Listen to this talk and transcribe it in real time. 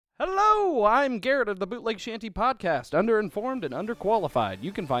Hello, I'm Garrett of the Bootleg Shanty Podcast, underinformed and underqualified.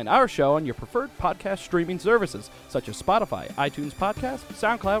 You can find our show on your preferred podcast streaming services, such as Spotify, iTunes Podcast,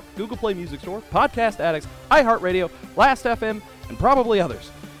 SoundCloud, Google Play Music Store, Podcast Addicts, iHeartRadio, Last.fm, and probably others.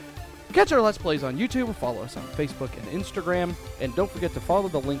 Catch our Let's Plays on YouTube or follow us on Facebook and Instagram. And don't forget to follow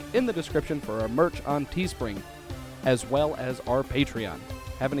the link in the description for our merch on Teespring, as well as our Patreon.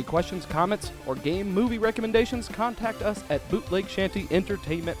 Have any questions, comments, or game movie recommendations? Contact us at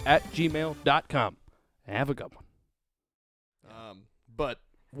bootlegshantyentertainment@gmail.com. Have a good one. But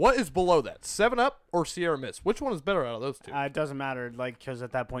what is below that? 7-Up or Sierra Mist? Which one is better out of those two? It doesn't matter, because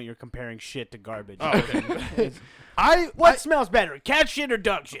at that point you're comparing shit to garbage. Oh, okay. What smells better, cat shit or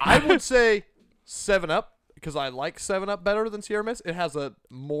dog shit? I would say 7-Up because I like 7-Up better than Sierra Mist. It has a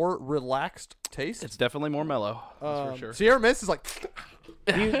more relaxed taste. It's definitely more mellow, that's for sure. Sierra Mist is like...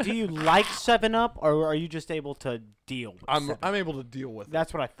 do you like 7-Up, or are you just able to deal with 7-Up? I'm able to deal with it.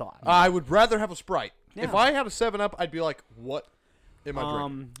 That's what I thought. I would rather have a Sprite. Yeah. If I had a 7-Up, I'd be like, what am I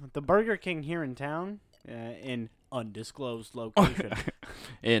drinking? The Burger King here in town, in undisclosed location.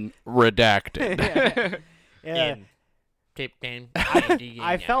 In redacted. Yeah.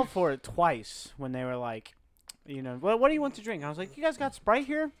 I fell for it twice when they were like, what do you want to drink? I was like, you guys got Sprite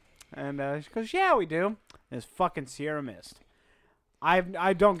here? And she goes, yeah, we do. And it's fucking Sierra Mist.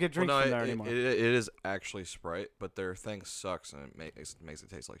 I don't get drinks from there anymore. It is actually Sprite, but their thing sucks and it makes it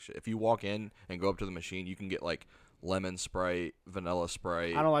taste like shit. If you walk in and go up to the machine, you can get like lemon Sprite, vanilla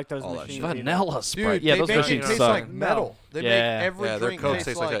Sprite. I don't like those all that machines. shit. Vanilla Sprite. Dude, Yeah, they those make machines it taste suck. like metal. They make every their drink Coke taste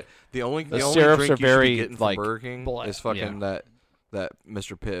tastes like that. The only syrups drink are you should very, be getting from like, Burger King is fucking that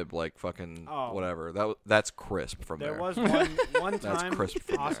Mr. Pibb, like fucking whatever. That's crisp from there. There was one That's time crisp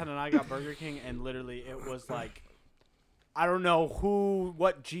from Austin there. and I got Burger King, and literally it was like, I don't know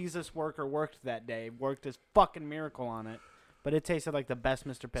what Jesus worker worked that day, worked his fucking miracle on it, but it tasted like the best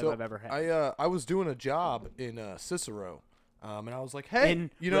Mr. Pibb I've ever had. I was doing a job in Cicero, and I was like, hey,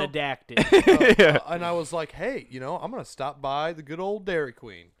 redacted. and I was like, hey, I'm gonna stop by the good old Dairy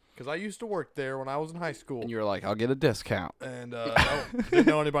Queen because I used to work there when I was in high school. And you were like, I'll get a discount. And didn't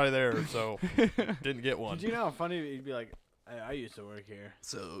know anybody there, so didn't get one. Did you know how funny you'd be like, I used to work here.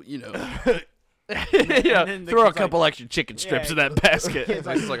 So, then the throw a kid's couple extra chicken strips in that basket. Kid's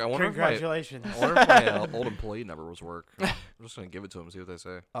It's like, I wonder if congratulations. my old employee number was work. I'm just gonna give it to them, see what they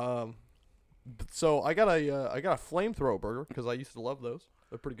say. So I got a flamethrower burger because I used to love those.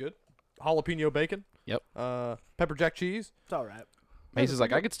 They're pretty good. Jalapeno bacon. Yep. Pepper jack cheese. It's all right. Mace is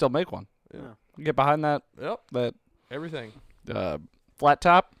like, I could still make one. Yeah. Get behind that. Yep. That Everything. flat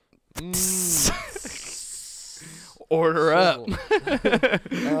top. Order up.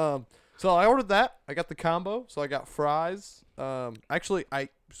 So I ordered that. I got the combo. So I got fries. Actually, I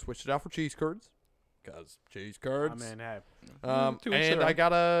switched it out for cheese curds because cheese curds. I mean, hey. And I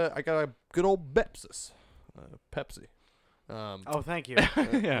got a good old Pepsis. Pepsi. Thank you.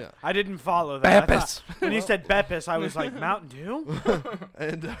 Yeah. I didn't follow that. Beppis. When you said Beppis, I was like, Mountain Dew?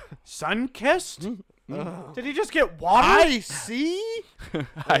 And Sun-kissed? Did he just get water? I see. Dude,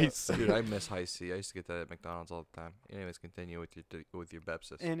 I miss High C. I used to get that at McDonald's all the time. Anyways, continue with your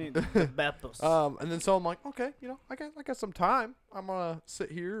Bepsis. And Beppis. And then so I'm like, okay, I got some time. I'm gonna sit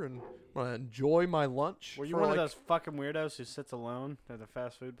here and I'm gonna enjoy my lunch. Were you one of those fucking weirdos who sits alone at a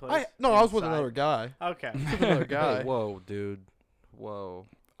fast food place? I was with another guy. Okay. Another guy. Hey, whoa, dude. Whoa.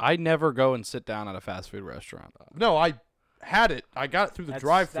 I never go and sit down at a fast food restaurant. No, I had it. I got it through the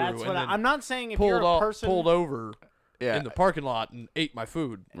drive-through. That's what and then I'm not saying if you're a person. pulled over Yeah. in the parking lot and ate my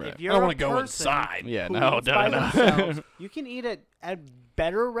food. Right. If I you're don't a want to go person inside. Yeah, who no, eats by no. themselves, you can eat at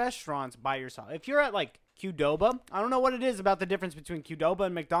better restaurants by yourself. If you're at like Qdoba, I don't know what it is about the difference between Qdoba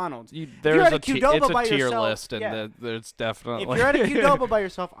and McDonald's. There's at a a tier Qdoba by tier yourself, list, and yeah. there's definitely. If you're at a Qdoba by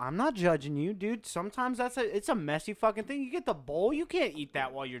yourself, I'm not judging you, dude. Sometimes it's a messy fucking thing. You get the bowl, you can't eat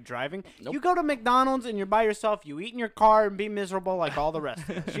that while you're driving. Nope. You go to McDonald's and you're by yourself. You eat in your car and be miserable like all the rest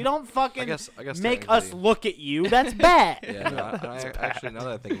of us. You don't fucking I guess make us technically- look at you. That's bad. Yeah, no, actually, now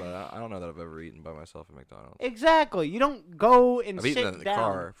that I think about it, I don't know that I've ever eaten by myself at McDonald's. Exactly. You don't go and I've sit eaten in the down.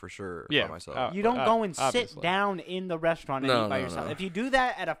 car for sure Yeah. by myself. You don't go and sit obviously. down in the restaurant and No, eat by no, yourself. no. If you do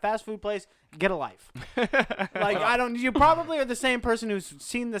that at a fast food place, get a life. You probably are the same person who's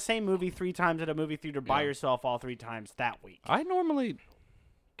seen the same movie 3 times at a movie theater by yourself all 3 times that week. I normally,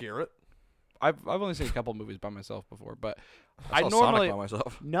 Garrett. I've only seen a couple movies by myself before, but I I saw normally Sonic by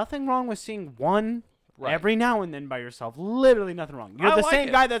myself. Nothing wrong with seeing one Right. every now and then by yourself. Literally nothing wrong. You're I the like same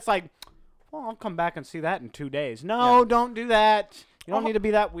it. guy that's like, well, I'll come back and see that in 2 days. No, don't do that. You don't need to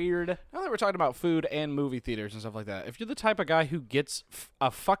be that weird. Now that we're talking about food and movie theaters and stuff like that, if you're the type of guy who gets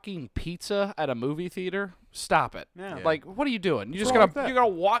a fucking pizza at a movie theater, Stop it. Yeah. Like, what are you doing? You're just wrong gonna with that?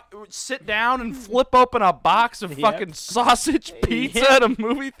 you're gonna sit down and flip open a box of Yep. fucking sausage pizza Yep. at a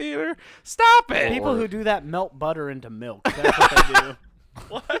movie theater? Stop it. People who do that melt butter into milk. That's what they do.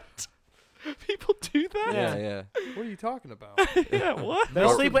 What? People do that? Yeah. What are you talking about? Yeah, what? They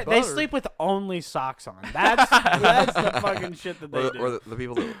Milk sleep and with butter. only only socks on. That's the fucking shit that they do. Or the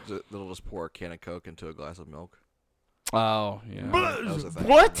people that'll just pour a can of Coke into a glass of milk. Oh, yeah. That was a thing.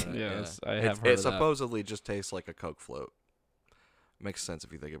 What? Yes, Yeah. I have It heard of that. supposedly just tastes like a Coke float. Makes sense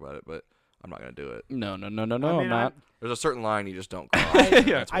if you think about it, but I'm not gonna do it. No, I I'm mean, not. There's a certain line you just don't cross.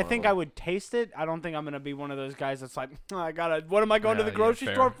 Yeah. I think I would taste it. I don't think I'm gonna be one of those guys that's like, "Oh, I gotta. What am I going to Yeah, the yeah, grocery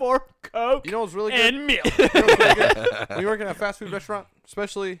fair. store for? Coke You know what's really good? and milk." You know what's really good? When you work in a fast food restaurant,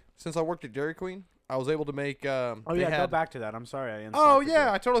 especially since I worked at Dairy Queen, I was able to make. Oh they yeah, go had- back to that. I'm sorry, I Oh insulted yeah,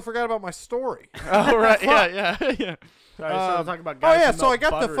 you. I totally forgot about my story. Oh, right. Yeah. Sorry, so I'm talking about Oh guys yeah, who so I melt got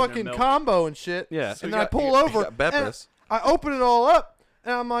the butter in their fucking milk. combo and shit. Yeah. So and you then I got- pull you got over. Beppis. I open it all up,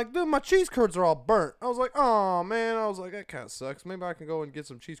 and I'm like, dude, my cheese curds are all burnt. I was like, oh man. I was like, that kind of sucks. Maybe I can go and get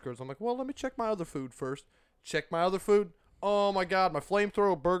some cheese curds. I'm like, well, let me check my other food first. Check my other food. Oh my god, my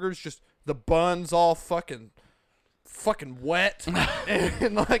flamethrower burgers, just the buns all fucking wet,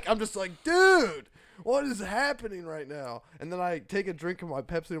 and like I'm just like, dude, what is happening right now? And then I take a drink of my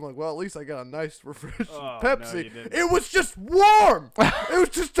Pepsi. I'm like, well, at least I got a nice refreshing Oh, no, Pepsi. you didn't. It was just warm. It was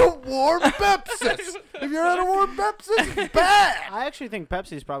just a warm Pepsi. If you're at a warm Pepsi, it's bad. I actually think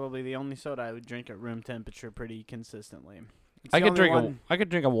Pepsi is probably the only soda I would drink at room temperature pretty consistently. It's I the could only drink one- I could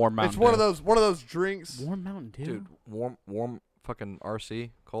drink a warm Mountain It's one Dew. of those drinks. warm Mountain Dew. Dude, warm fucking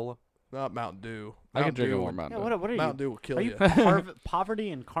RC cola. Not Mountain Dew. I Mountain could drink a Dew warm will- Mountain Yeah, Dew. what are Mountain you? Dew will kill Are you. you poverty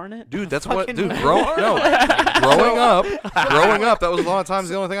incarnate? Dude, that's what. Fucking Dude, warm. growing up, that was a lot of times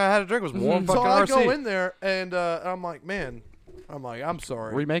the only thing I had to drink was warm So fucking I RC. go in there and I'm like, man, I'm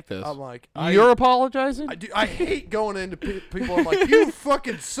sorry. Remake this. I'm like, You're apologizing? I hate going into people. I'm like, you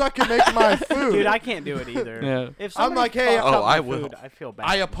fucking suck at making my food. Dude, I can't do it either. Yeah. If I'm somebody like, hey, fucks Oh, up my I will. food, I feel bad.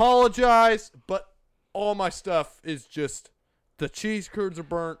 I apologize, but all my stuff is just the cheese curds are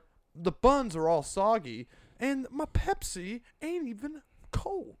burnt, the buns are all soggy, and my Pepsi ain't even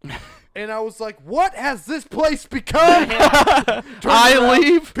cold. And I was like, what has this place become? I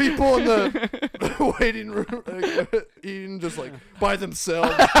leave. People in the waiting room eating just like by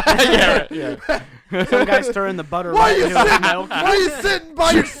themselves. Yeah. Some guys stirring the butter Why are right you into his sitting? milk. Why are you sitting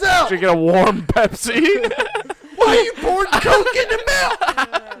by yourself? Drinking a warm Pepsi. Why are you pouring Coke in the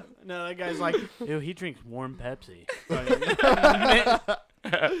milk? No, that guy's like, ew, he drinks warm Pepsi.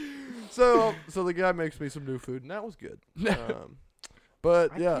 So the guy makes me some new food, and that was good.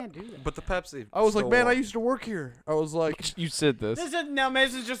 But I yeah, can't do that. But the Pepsi. I was like, still man, I warm. used to work here. I was like, You said this. This is now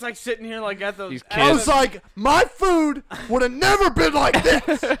Mason's just like sitting here like at those. These at I kids. was the- like, my food would have never been like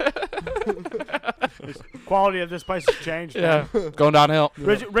this. quality of this place has changed. Yeah. Man. Going downhill.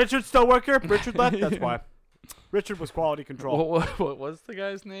 Richard still work here. Richard left. That's why. Richard was quality control. What was the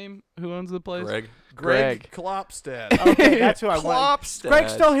guy's name who owns the place? Greg. Greg Klopstad. Okay, that's who I want. Klopstad.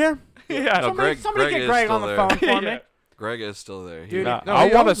 Greg's still here. Yeah. No, Somebody Greg get is Greg still on the there. phone for me. Yeah. Greg is still there. Dude, No, No, I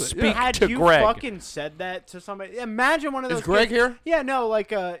he want to owns it, yeah. speak Had to you Greg. fucking said that to somebody, imagine one of those. Is Greg kids- here? Yeah, no,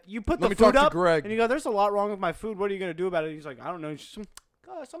 like you put Let the me food talk to up, Greg. and you go, "There's a lot wrong with my food. What are you gonna do about it?" He's like, "I don't know."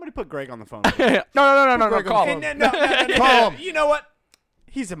 Somebody put Greg on the phone. No. Greg Call on him. the No. Call him. You know what?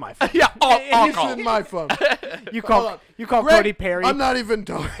 He's in my phone. Yeah. I'll He's call This him. is my phone. You Hold on. call. You call Greg, Cody Perry. I'm not even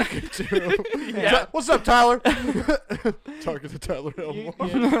talking to him. Yeah. What's up, Tyler? Talking to Tyler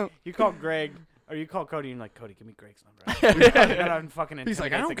Elmore. You call Greg, or you call Cody, and you're like, "Cody, give me Greg's number." You gotta fucking He's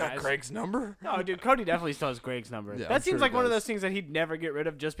like, I intimidate don't the got guys. Greg's number. No, dude, Cody definitely still has Greg's number. Yeah, that I'm seems sure like he one of does. those things that he'd never get rid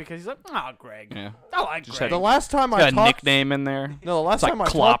of just because he's like, "Oh, Greg. Yeah. I like Just Greg." The last time I Got a talked, nickname in there. no, the last It's like time I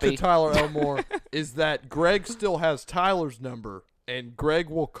talked to Kloppy. Tyler Elmore is that Greg still has Tyler's number, and Greg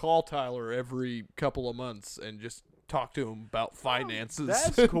will call Tyler every couple of months and just talk to him about finances.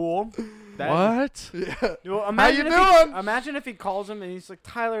 That's cool. What? yeah. Well, imagine you if he- doing? imagine if he calls him and he's like,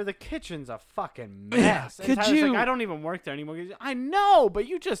 "Tyler, the kitchen's a fucking mess." And Could Tyler's you- like, "I don't even work there anymore." He's like, "I know, but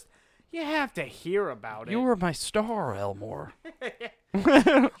you have to hear about it." You were my star, Elmore.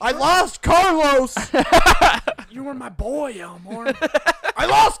 I lost Carlos. You were my boy, Elmore. I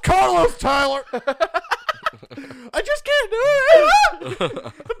lost Carlos, Tyler. I just can't do it.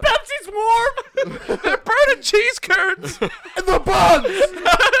 The Pepsi's warm. They're burning cheese curds. And the buns.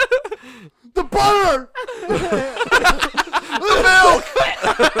 The butter. The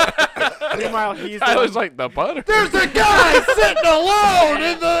milk. Meanwhile, he's I the was like, the butter. There's a guy sitting alone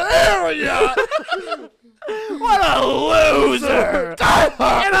in the area. What a loser!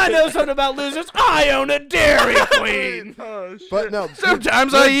 And I know something about losers. I own a Dairy Queen. But no,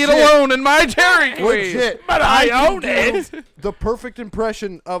 Sometimes I eat alone in my Dairy Queen. Legit. But I can own do it. The perfect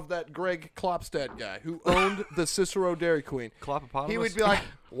impression of that Greg Klopstad guy who owned the Cicero Dairy Queen. Clopopotamus? He would be like,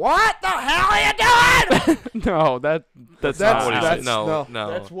 "What the hell are you doing?" No, that's not what he what said. he said. No.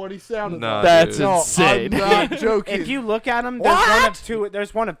 That's what he sounded No, like. That's dude. insane. I'm not joking. If you look at him,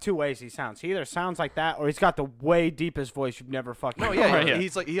 there's one of two ways he sounds. He either sounds like that, or he's got the way deepest voice you've never fucking. No, heard. yeah, Right, yeah.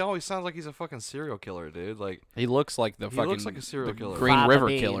 he's like he always sounds like he's a fucking serial killer, dude. Like, He looks like the He fucking looks like a serial killer. Green Fava River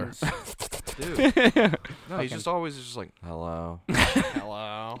beans. killer. dude. No, he's just always just like, hello,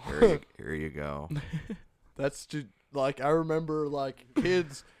 Hello. here you go. That's just like I remember like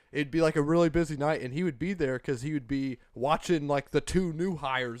kids. It'd be like a really busy night, and he would be there because he would be watching like the 2 new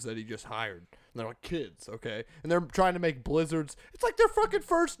hires that he just hired. And they're like kids, okay, and they're trying to make blizzards. It's like their fucking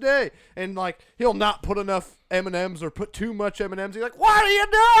first day, and like he'll not put enough M&Ms or put too much M&Ms. He's like, "What are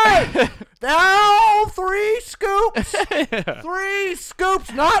you doing? No, 3 scoops, 3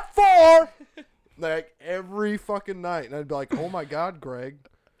 scoops, not 4." Like every fucking night, and I'd be like, "Oh my God, Greg,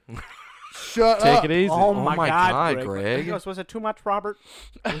 shut Take up." it easy. Oh, my my God, God, Greg. He goes, was it too much, Robert?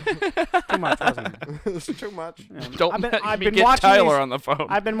 Too much, wasn't it? It's too much. Don't I've been- let I've me been get watching Tyler these- on the phone.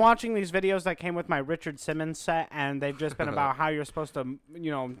 I've been watching these videos that came with my Richard Simmons set, and they've just been about how you're supposed to,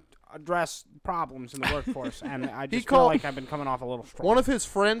 address problems in the workforce. And I just feel called- like I've been coming off a little strong. One of his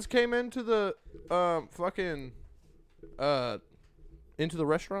friends came into the into the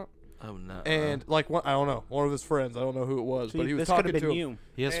restaurant, Oh no. and like I don't know, one of his friends. I don't know who it was, See, but he was this could talking have to been him. you.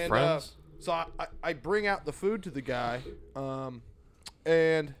 he has And, friends. So I bring out the food to the guy,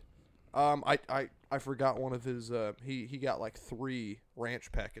 and I forgot one of his. He got like 3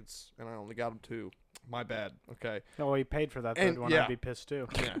 ranch packets, and I only got him 2. My bad. Okay. Oh, he paid for that And- third one. yeah. I'd be pissed too.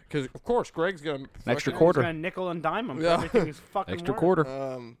 Yeah, because of course Greg's gonna Extra fucking- quarter. He's gonna nickel and dime him for Yeah. everything he's fucking Extra worth.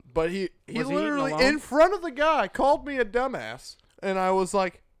 quarter. But he Was he eating literally alone? in front of the guy called me a dumbass, and I was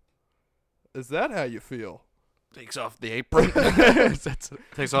like, "Is that how you feel?" Takes off the apron.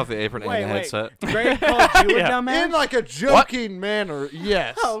 Takes off the apron Wait, and the headset. Greg called you a dumbass? In like a joking manner,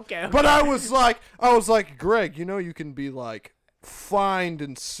 yes. Oh, okay. But I was like, Greg, you can be like fined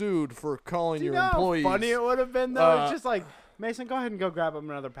and sued for calling Do you your know employees. how funny it would have been, though? Uh, It's just like, Mason, go ahead and go grab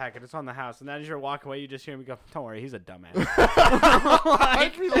him another packet. It's on the house. And then as you're walking away, you just hear me go, don't worry, he's a dumbass.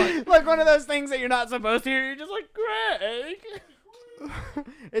 I'd be like, like one of those things that you're not supposed to hear. You're just like, Greg.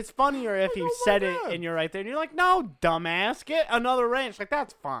 It's funnier if you Oh my said God. it and you're right there and you're like, no, dumbass, get another ranch. Like,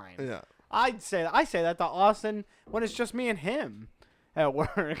 that's fine. yeah. I say that to Austin when it's just me and him at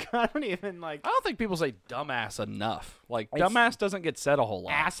work. I don't even like. I don't think people say dumbass enough. Like, It's- dumbass doesn't get said a whole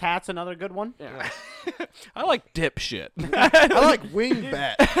lot. Ass hat's another good one. Yeah. I like dipshit. I like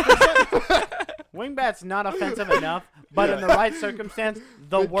wingbat. Wingbat's not offensive enough, but in the right circumstance,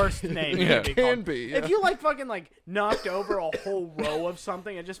 the worst name Yeah. you could be Can called. be. Yeah. If you like fucking like knocked over a whole row of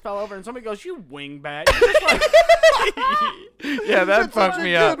something and just fell over, and somebody goes, "You wingbat," you're just like, Yeah, that It's fucked a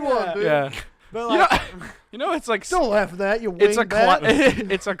me good up. one, dude. Yeah. but You like, know, it's like Don't laugh at that, you it's a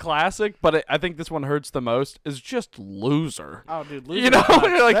wingbat. it's a classic, but I think this one hurts the most. Is just loser. oh, dude, loser You know, sucks.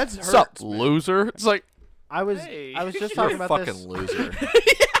 you're like, That's sup, hurts, man. loser. It's like, I was Hey. just You're talking a about fucking this. loser.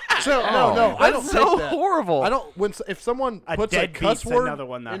 So no, I don't that's so take that. horrible. I don't. If someone A puts a deadbeat's cuss word another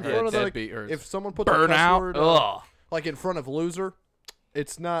one that in hurts. front of the, Deadbeat hurts. if someone puts a cuss Burnout. word Ugh. like in front of loser,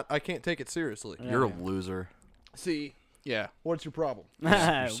 it's not. I can't take it seriously. You're a loser. See, Yeah. what's your problem? You're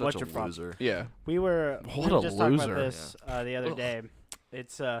such What's a your problem? loser. Yeah. We were What a just talking about loser. this the other day.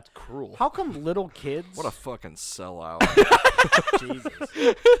 It's Cruel. how come little kids? What a fucking sellout. Jesus.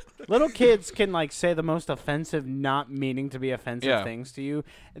 Little kids can like say the most offensive, not meaning to be offensive Yeah. things to you,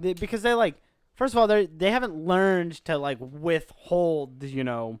 because they like. First of all, they haven't learned to like withhold,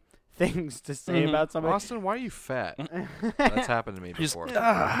 things to say about somebody. Austin, why are you fat? That's happened to me before. No,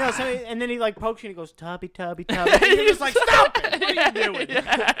 so and then he like pokes you and he goes tubby tubby tubby. And you're just like, stop it! What are you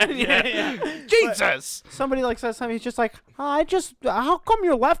doing? Yeah. Jesus. Somebody like says something. He's just like, how come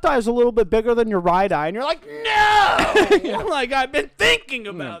your left eye is a little bit bigger than your right eye? And you're like, no! Like I've been thinking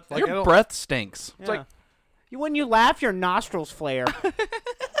about that. Like, I Your don't- breath stinks. It's Yeah. like, When you laugh, your nostrils flare.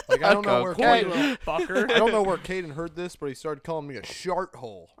 Like I don't know where Okay. Caden, Fucker. I don't know where Caden heard this, but he started calling me a shart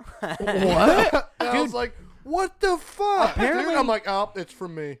hole. what? And I was like, "What the fuck?" Apparently- Dude, I'm like, "Oh, it's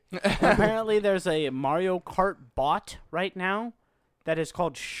from me." Apparently, there's a Mario Kart bot right now that is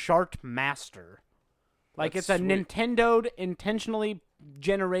called Shart Master. Like That's it's a sweet. Nintendo intentionally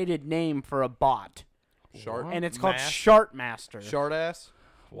generated name for a bot, Shart and it's called Mas- Shart Master. Shart ass,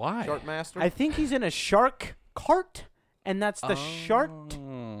 Why? Shart master. I think he's in a shark cart, and that's the Shart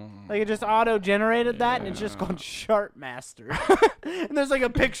Like it just auto-generated that, and it's just called Sharp Master. And there's like a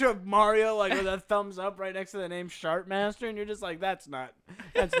picture of Mario, like with a thumbs up right next to the name Sharp Master, and you're just like, that's not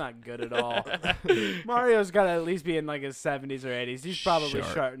good at all. Mario's got to at least be in like his 70s or 80s. He's probably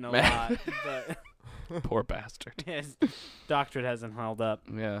Sharp sharting a lot, but Poor bastard. his doctorate hasn't held up.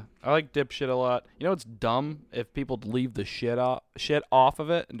 Yeah, I like dipshit a lot. You know, it's dumb if people leave the shit off of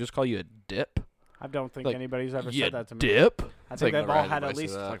it and just call you a dip. I don't think Like, anybody's ever "You said that to me. dip. I It's think like, they've all had at anybody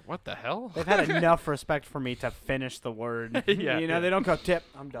least. say that. Like, what the hell? They've had enough respect for me to finish the word. Yeah, You know, yeah. they don't go tip.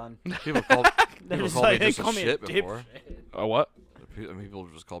 I'm done. People called They're people just called me like, they just a call me a shit dipshit. before. Oh, what? People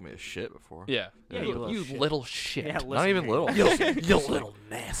just called me a shit before. Yeah. Yeah, you you little little shit. shit. Yeah, Not listen even here. little. You little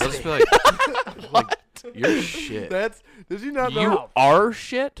nasty. They'll just be like, you're shit. That's did you not know? You are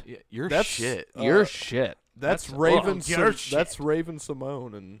shit. Yeah, you're That's- shit. You're shit. That's That's- Raven. oh, you're That's Raven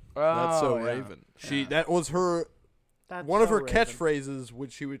Simone, and that's so Oh, yeah. Raven. Yeah. That was her That's one of so her Raven. catchphrases,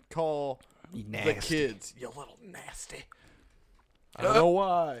 which she would call the Nasty. kids. You little nasty. I don't know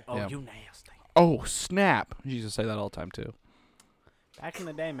why. Oh, Yeah. you nasty. Oh, snap. She used to say that all the time, too. Back in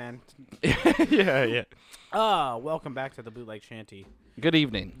the day, man. Yeah, yeah. Welcome back to the Bootleg Shanty. Good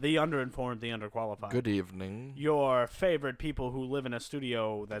evening. The underinformed, the underqualified. Good evening. Your favorite people who live in a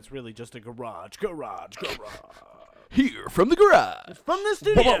studio that's really just a garage. Here from the garage. From the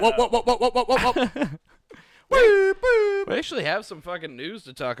studio. We actually have some fucking news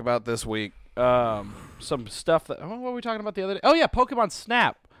to talk about this week. Some stuff that... what were we talking about the other day? Oh, yeah, Pokemon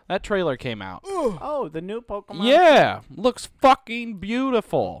Snap. That trailer came out. Oh, the new Pokemon. Yeah. Looks fucking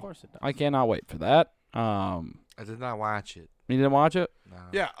beautiful. Of course it does. I cannot wait for that. I did not watch it. You didn't watch it? No.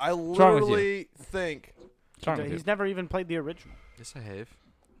 Yeah, I wrong with you? literally think What's wrong with you? He's never even played the original. Yes, I have.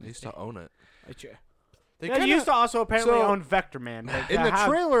 I used to own it. they Yeah, kinda, you used to also apparently so, own Vector Man. in the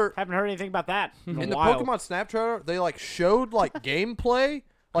trailer Haven't heard anything about that in in a the while. Pokemon Snap trailer. They like showed like gameplay,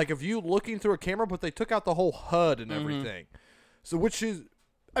 like of you looking through a camera, but they took out the whole HUD and everything. So which is,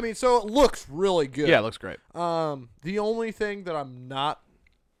 I mean, so it looks really good. Yeah, it looks great. The only thing that I'm not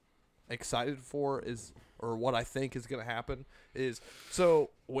excited for is, or what I think is going to happen is,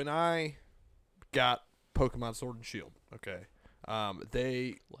 so when I got Pokemon Sword and Shield, okay,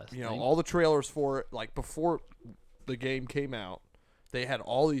 they, Last you know, thing. all the trailers for it, like before the game came out, they had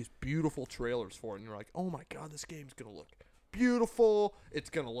all these beautiful trailers for it, and you're like, oh my god, this game's going to look beautiful, it's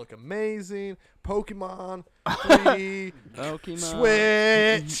going to look amazing, Pokemon 3D, Pokemon.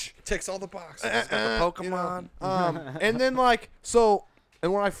 Switch, Ticks all the boxes. you know, and then like so,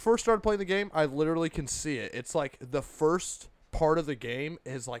 and when I first started playing the game, I literally can see it. It's like the first part of the game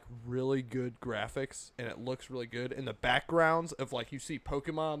is like really good graphics, and it looks really good. And the backgrounds of like you see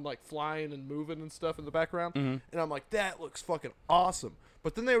Pokemon like flying and moving and stuff in the background, and I'm like, that looks fucking awesome.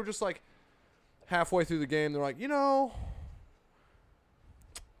 But then they were just like halfway through the game, they're like, you know,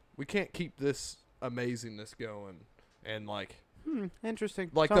 we can't keep this amazingness going, and like. Interesting.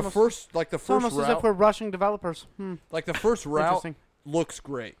 Like It's the almost- first, like the It's first almost as if route, we're rushing developers. like the first route Interesting. looks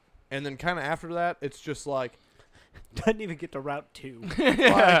great, and then kind of after that, it's just like, Doesn't even get to Route 2.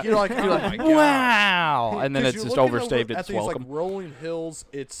 like you're like, oh my god, Wow. And then 'Cause it's you're just looking overstayed over at its these welcome. like rolling hills.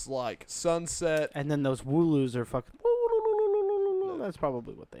 It's like sunset, And then those Wooloos are fucking. That's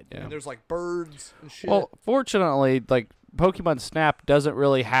probably what they do. Yeah. and there's like birds and shit. Well, fortunately, like Pokemon Snap doesn't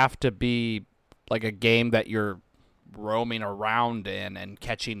really have to be like a game that you're roaming around in and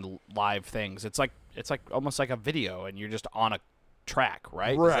catching live things. It's like almost like a video, and you're just on a track,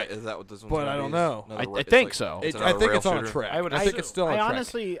 right? Right. Is that what this one's But gonna I be? don't know. Another I ra- it's think like- so. it's I another think rail it's on a shooter? track. I would I think it's still on a I track.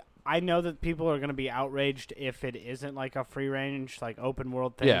 honestly, I know that people are going to be outraged if it isn't like a free range, like open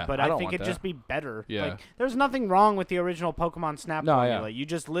world thing. Yeah, but I I don't think want it'd that. just be better. Yeah. Like, there's nothing wrong with the original Pokemon Snap No, formula. yeah. You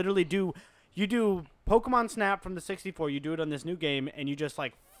just literally do Pokemon Snap from the 64. You do it on this new game, and you just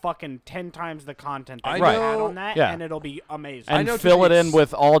like fucking 10 times the content that I you Right. had know- on that, Yeah. and it'll be amazing. And know fill it to- in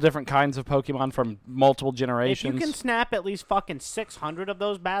with all different kinds of Pokemon from multiple If generations. you can snap at least fucking 600 of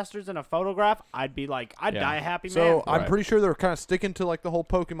those bastards in a photograph, I'd be like, I'd Yeah. die a happy So man. I'm Right. pretty sure they're kind of sticking to like the whole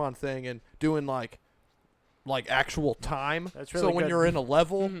Pokemon thing and doing like actual time. That's so really when good. you're in a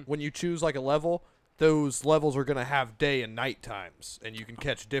level, Mm-hmm. when you choose like a level, those levels are gonna have day and night times, and you can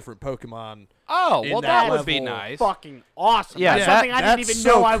catch different Pokemon. Oh, in well, that that would be level. nice. fucking awesome. Yeah, That's that- something I didn't that's even so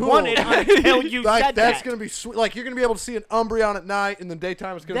know I cool. wanted until you Like said that's that. gonna be sweet. Like you're gonna be able to see an Umbreon at night, and then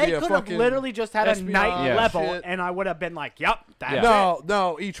daytime it's gonna They be a could have fucking. literally just had a espionage night Yeah. level, shit. and I would have been like, "Yep, that's Yeah. it."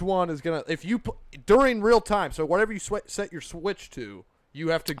 No, each one is gonna if you during real time. So whatever you set your switch to, you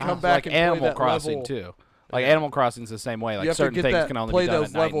have to come Oh, back like and Animal play that Crossing level. too. Like Animal Crossing's the same way. You Like have certain to get things that, can only play be done those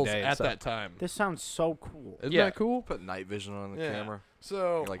at night and levels day. at so. that time. This sounds so cool. Isn't Yeah. that cool? Put night vision on the Yeah. camera.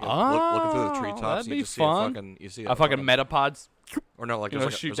 So You're like Oh, looking through the treetops, that'd and you be just fun. see A fucking Metapod's. or no, like you there's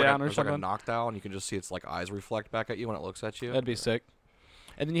know, like, shoot there's like down or there's like a something. knockdown, and you can just see its like eyes reflect back at you when it looks at you. That'd be sick.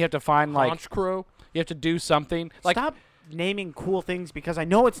 And then you have to find like Conch Crow. you have to do something like Stop naming cool things because I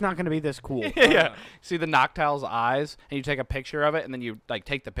know it's not going to be this cool. yeah. See the Noctowl's eyes, and you take a picture of it, and then you like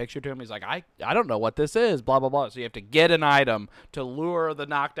take the picture to him. He's like, I don't know what this is. Blah blah blah. So you have to get an item to lure the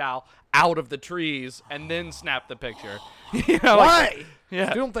Noctowl out of the trees, and then snap the picture. You know, like- Why?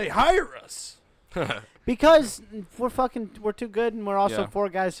 yeah. Don't they hire us? Because we're too good, and we're also Yeah. 4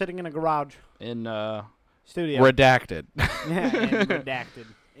 guys sitting in a garage In studio. redacted. Yeah, in Redacted,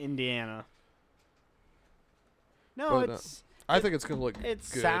 Indiana. No, But, it's I think it's gonna look it good.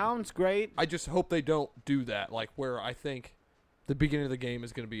 sounds great. I just hope they don't do that. Like where I think the beginning of the game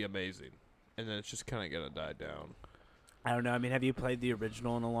is gonna be amazing, and then it's just kind of gonna die down. I don't know. I mean, have you played the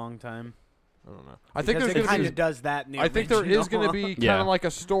original in a long time? I don't know. I think Because there's it gonna kind be. of does that. In the I think there is original. gonna be kind Yeah. of like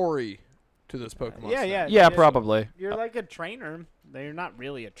a story to this Pokemon. Yeah, thing. yeah. Yeah, probably. You're like a trainer. You're not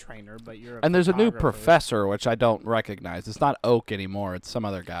really a trainer, but you're. And there's a new photographer. professor, which I don't recognize. It's not Oak anymore. It's some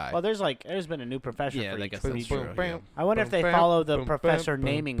other guy. Well, there's been a new professor. Yeah, for I each guess that's region. true. Yeah. I wonder if they Bum, follow the bum, professor bum,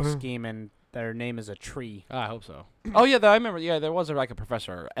 naming bum. scheme and their name is a tree. I hope so. Oh yeah, I remember. Yeah, there was like a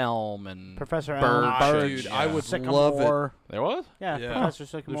Professor Elm and Professor Bird Elm, shit, Dude, yeah. I would love it. Sycamore. there was. Yeah, Yeah. Professor There's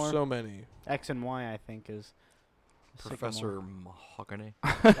Sycamore. so many. X and Y, I think, is Professor Mahogany.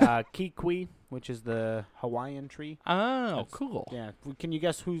 Kikwi, which is the Hawaiian tree. Oh, That's- cool. Yeah. Can you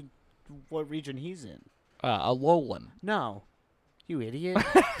guess what region he's in? Alolan. No. You idiot.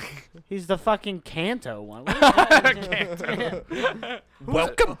 He's the fucking Kanto one. What are you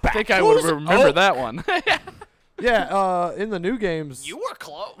Welcome back. I think I would remember that one. Yeah, in the new games, were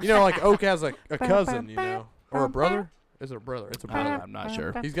close. you know, like Oak has a cousin, you know, or a brother. Is it a brother? It's a brother. I'm not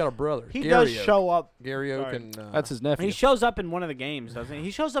sure. He's got a brother. He Gary does Oak. show up. Gary Oak Sorry. and That's his nephew. He shows up in one of the games, doesn't he? He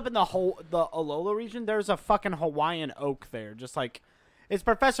shows up in the Alola region. There's a fucking Hawaiian oak there, just like it's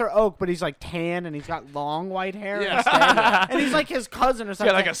Professor Oak, but he's like tan and he's got long white hair. Yeah. instead. And he's like his cousin or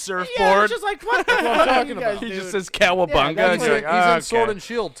something. like a Yeah, surfboard. it's just like what the what I'm fuck are talking you guys about. He doing? just says Cowabunga. Yeah, and he's you're in, like, he's "Oh, in Sword okay." and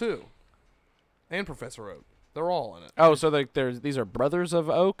Shield too, and Professor Oak. They're all in it. Oh, so these are brothers of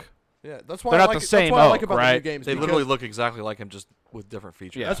Oak? Yeah, that's why They're I not like the it- same That's what I like Oak, about the new right? games. They because- literally look exactly like him, just with different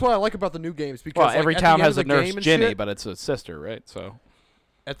features. Yeah. That's what I like about the new games because Well, like, every at the town end has of a the nurse game and Jenny, shit, but it's a sister, right? So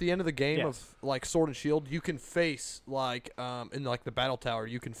at the end of the game Yes. of like Sword and Shield, you can face like in like the battle tower,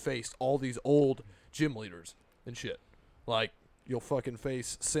 you can face all these old gym leaders and shit. Like you'll fucking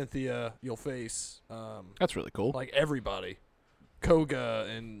face Cynthia, you'll face that's really cool. like everybody, Koga,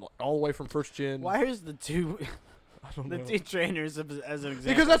 and all the way from first gen. Why is the two I don't the know. two trainers as an example?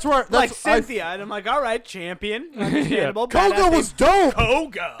 Because that's where that's like Cynthia, and I'm like, all right, champion, understandable. Koga badass was name. dope.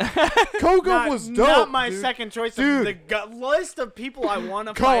 Koga. Koga was dope. Not my dude. second choice. Dude. Of the list of people I want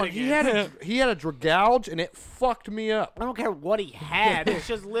to Colin, fight he had against. he had a Dragouge and it fucked me up. I don't care what he had. It's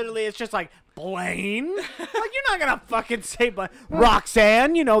just literally, it's just like Blaine. Like you're not gonna fucking say, but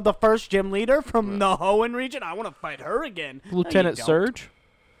Roxanne, you know, the first gym leader from the Hoenn region. I want to fight her again. No, you Lieutenant don't. Surge.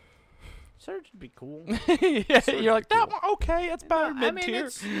 Surge would be cool. Yeah, you're like that one. Okay, it's better I mid mean, tier.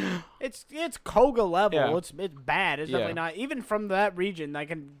 it's Koga level. Yeah. It's bad. It's Yeah. definitely not. Even from that region,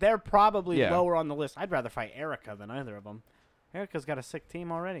 they're probably Yeah. lower on the list. I'd rather fight Erica than either of them. Erica's got a sick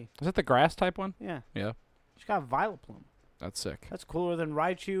team already. Is that the grass type one? Yeah, Yeah, she's got Vileplume. that's sick. That's cooler than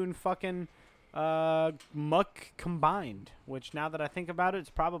Raichu and fucking Muck combined. Which now that I think about it, it's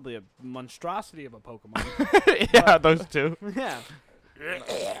probably a monstrosity of a Pokemon. Yeah, those two. Yeah,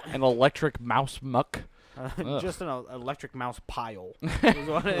 An electric mouse muck. Ugh. just an electric mouse pile. Is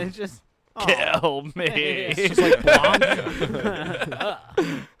what it's just. Aw. Kill me. It's just like Blanc.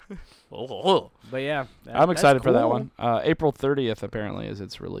 Oh. But yeah, I'm excited for that cool. one. April 30th apparently is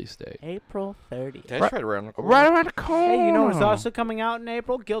its release date. April 30th. That's right around the corner. Right around the corner. Hey, you know what's also coming out in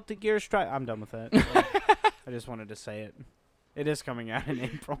April? Guilty Gear Strive. I'm done with that. I just wanted to say it. It is coming out in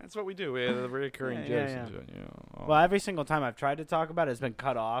April. That's what we do. We have the recurring Yeah, jokes. yeah. into it, you know. Well, every single time I've tried to talk about it, it's been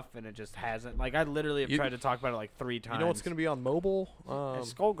cut off, and it just hasn't. Like, I literally have You- tried to talk about it like 3 times. You know what's gonna be on mobile?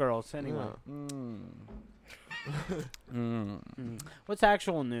 Skullgirls, anyway. What's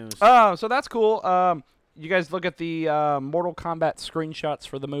actual news? Oh, so that's cool. You guys look at the Mortal Kombat screenshots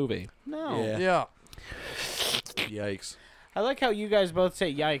for the movie. No. Yeah. Yeah. Yikes. I like how you guys both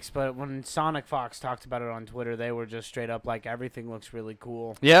say yikes, but when Sonic Fox talked about it on Twitter, they were just straight up like, everything looks really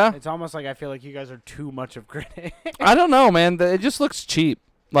cool. Yeah? It's almost like I feel like you guys are too much of critic. I don't know, man. It just looks cheap.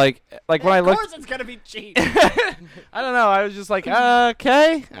 Like when I Of looked, course, it's gonna be cheap. I don't know. I was just like,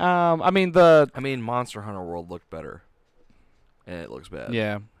 okay. I mean, Monster Hunter World looked better, and it looks bad.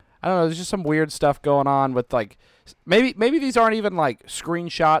 yeah. I don't know. There's just some weird stuff going on with like, maybe these aren't even like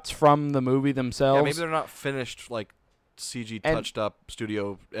screenshots from the movie themselves. Yeah, maybe they're not finished like CG touched up,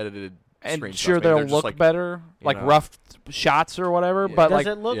 studio edited. And screenshots. sure, Maybe they'll they're just, look like, better, like know. rough shots or whatever. Yeah. But Does like,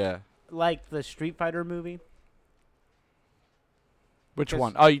 it look Yeah. like the Street Fighter movie? which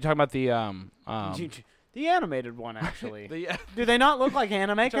one? Oh, you talking about the The animated one, actually. the Do they not look like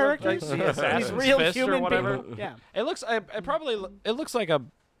anime Like characters? the These Assassin's real Fist or human whatever? people. Yeah. It looks. It looks like a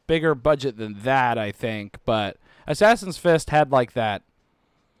bigger budget than that, I think. But Assassin's Fist had like that.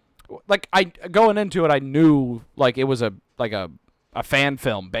 Like going into it, I knew like it was a fan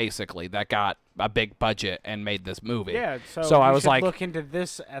film basically that got a big budget and made this movie. Yeah, So you I was should like, look into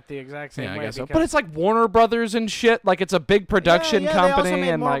this at the exact same yeah, I way. guess so. because- But it's like Warner Brothers and shit. Like it's a big production yeah, company They also made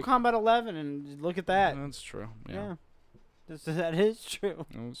and Mortal like. Kombat 11, and look at that. That's true. Yeah. That is true.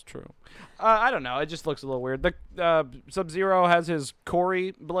 That's true. I don't know. It just looks a little weird. The Sub-Zero has his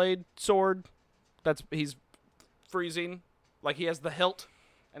Corey blade sword. He's freezing, like he has the hilt,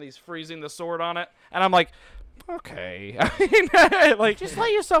 and he's freezing the sword on it. And I'm like, okay. I mean, like, Just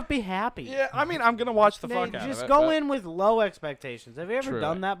let yourself be happy. yeah. I mean, I'm gonna watch the fuck out of it. Just go but- in with low expectations. Have you ever True.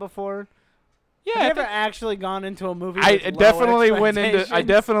 done that before? Yeah. Have I you ever think- actually gone into a movie? I with low definitely went into. I expectations?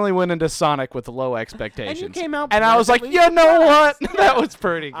 definitely went into Sonic with low expectations. came out and I was like, pleasantly you know what? surprised. That was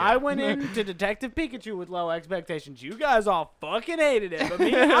pretty good. I went into Detective Pikachu with low expectations. You guys all fucking hated it, but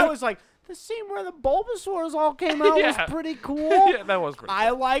me, I was like, the scene where the Bulbasaurs all came out Yeah. was pretty cool. yeah, that was pretty. I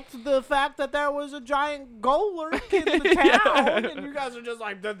liked the fact that there was a giant Golurk in the town, and you guys are just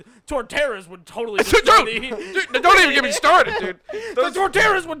like, the Torterras would totally destroy Dude, don't even get me started, dude. the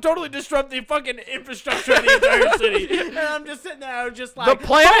Torterras would totally disrupt the fucking infrastructure of the entire city. And I'm just sitting there, just like, The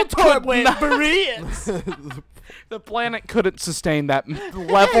planet Voltorb could wins, not- Bereans. The planet couldn't sustain that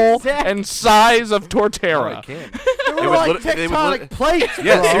level Exactly. and size of No, Torterra. it can't. They They were would like lit- they would tectonic lit- plates,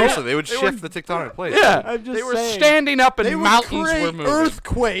 Yeah, bro. seriously, they would They shift the tectonic plates. Yeah, I'm just they were saying. standing up and They would mountains create were moving.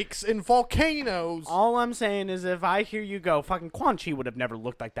 earthquakes and volcanoes. All I'm saying is if I hear you go, fucking Quan Chi would have never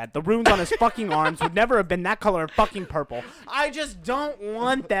looked like that. The runes on his fucking arms would never have been that color of fucking purple. I just don't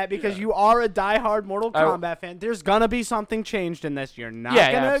want that because you are a diehard Mortal Kombat fan. There's gonna be something changed in this you're not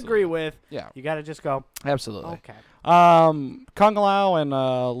Yeah, gonna absolutely. agree with. Yeah, You gotta just go, absolutely. okay. Kung Lao and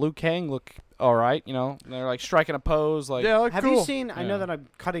Liu Kang look all right. You know, they're like striking a pose. Like, Yeah, like Have cool. you seen, I know Yeah. that I'm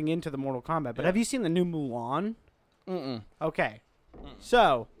cutting into the Mortal Kombat, but have you seen the new Mulan? mm-mm. Okay.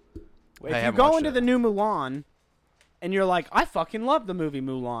 So, if you haven't go watched into it. the new Mulan and you're like, I fucking love the movie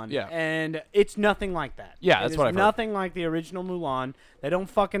Mulan. Yeah. And it's nothing like that. Yeah, It that's is what I've heard. nothing like the original Mulan. They don't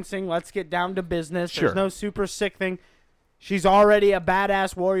fucking sing Let's Get Down to Business. Sure. There's no super sick thing. She's already a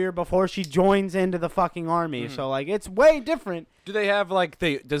badass warrior before she joins into the fucking army. Mm-hmm. So, like, it's way different. Do they have like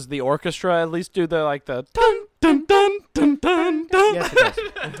does the orchestra at least do the like the dun dun dun dun dun dun? Yes,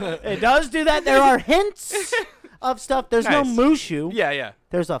 it does. It does do that. There are hints of stuff. There's no Nice. Mushu. Yeah, yeah.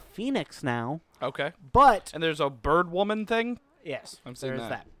 There's a phoenix now. Okay. But And there's a bird woman thing. yes, I'm seeing there's that.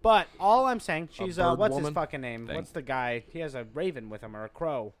 that. But all I'm saying, she's bird what's his woman fucking name? thing. What's the guy? He has a raven with him or a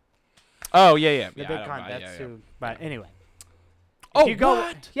crow. Oh yeah, yeah. The yeah, I big don't con. know, That's yeah, yeah. who. But anyway. Oh, you go,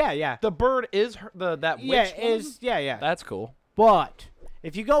 what? Yeah, yeah. The bird is that witch Yeah, woman? is yeah, yeah. That's cool. But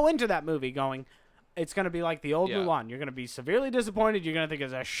if you go into that movie going, it's gonna be like the old Yeah. Mulan. You're gonna be severely disappointed. You're gonna think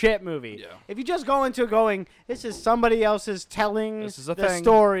it's a shit movie. Yeah. If you just go into it going, this is somebody else's telling This is a the thing.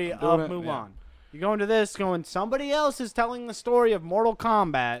 story I'm doing of it, Mulan. yeah. You go into this going, somebody else is telling the story of Mortal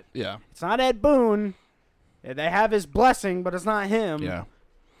Kombat. Yeah. It's not Ed Boon. They have his blessing, but it's not him. Yeah.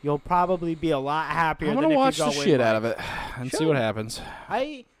 You'll probably be a lot happier. I'm than gonna if watch you the go in shit like, out of it and see Sure. what happens.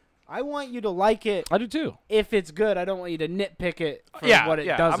 I want you to like it I do too. if it's good. I don't want you to nitpick it for Yeah, what it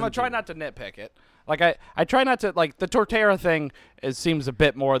yeah. doesn't. I'm gonna try do. not to nitpick it. Like I try not to like the Torterra thing. It seems a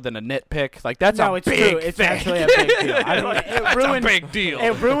bit more than a nitpick. Like that's No, a it's big true. It's thing. actually a big deal. I don't, it That's ruined. a big deal.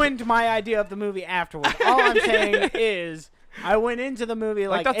 It ruined my idea of the movie afterwards. All I'm saying is, I went into the movie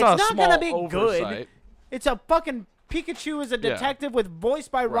like, that's it's a not small gonna be oversight. good. It's a fucking Pikachu is a Yeah. detective with voice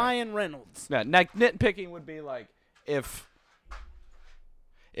by Ryan Reynolds. Yeah, nitpicking would be like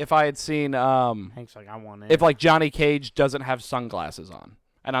if I had seen Hank's like, I want it. if like Johnny Cage doesn't have sunglasses on,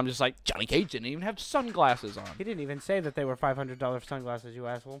 and I'm just like Johnny Cage didn't even have sunglasses on. He didn't even say that they were $500 sunglasses, you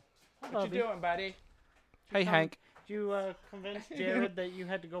asshole. What you doing, buddy? Hey, Did Hank. you convince Jared that you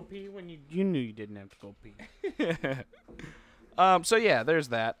had to go pee when you knew you didn't have to go pee? So yeah, there's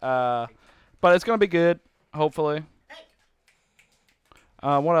that. But it's gonna be good, hopefully.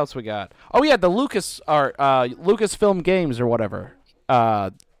 What else we got? Oh yeah, the Lucasfilm Games or whatever.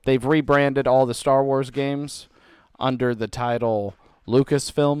 they've rebranded all the Star Wars games under the title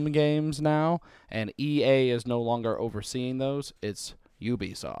Lucasfilm Games now, and EA is no longer overseeing those. It's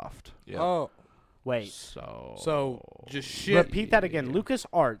Ubisoft. Yeah. Oh, Wait. so just shit. Repeat that again.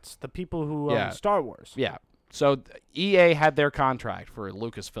 LucasArts, the people who Yeah. own Star Wars. Yeah. So EA had their contract for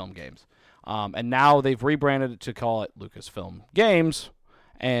Lucasfilm Games, and now they've rebranded it to call it Lucasfilm Games,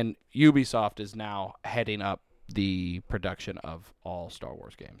 and Ubisoft is now heading up the production of all Star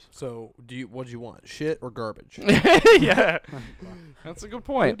Wars games. So what do you want? Shit or garbage? Yeah, that's a good Who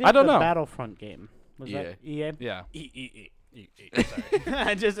point. did I don't the know. Battlefront game? Was EA. that EA? Yeah,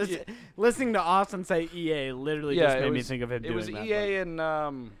 I just listening to Austin say EA literally just made me think of him It doing was that. EA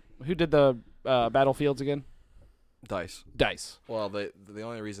and who did the Battlefields again? DICE. DICE. Well, the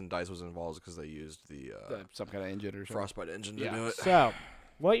only reason DICE was involved is because they used the Some kind of engine or something. Frostbite engine to Yeah. do it. So,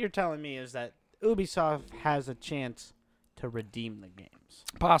 what you're telling me is that Ubisoft has a chance to redeem the games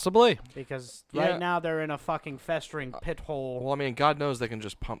Possibly. because Yeah. right now they're in a fucking festering pit hole. Well, I mean, God knows they can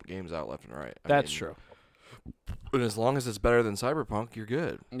just pump games out left and right. That's mean, true. But as long as it's better than Cyberpunk, you're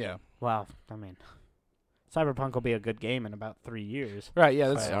good. Yeah. Well, I mean, Cyberpunk will be a good game in about 3 years. Right. Yeah.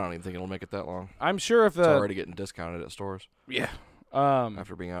 I That's. don't even think it'll make it that long. I'm sure if It's the. already getting discounted at stores Yeah.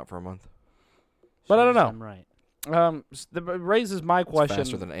 after being out for a month. But I don't Serves know. them right. That raises my It's question.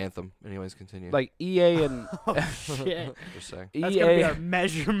 faster than Anthem. Anyways, continue. Like EA and Shit. Just saying. That's gonna be EA. our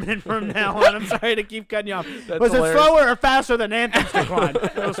measurement from now on. I'm sorry to keep cutting you off. That's Was hilarious. it slower or faster than Anthem's decline?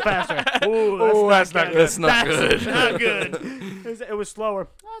 It was faster. Ooh, that's not good. That's not That's good. not good. It was slower.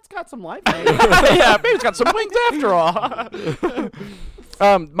 Oh, it's got some life. Yeah, maybe it's got some wings after all.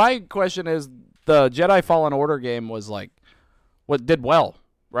 My question is, the Jedi Fallen Order game was like, what did well,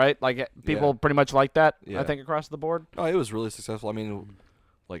 right? Like people Yeah. pretty much like that. I Yeah. think across the board. Oh, it was really successful. I mean,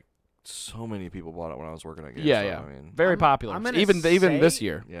 like so many people bought it when I was working at GameStop. Yeah, yeah. I mean, Very I'm- popular. I'm gonna even say- this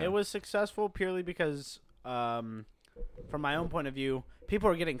year. yeah. It was successful purely because, from my own point of view, people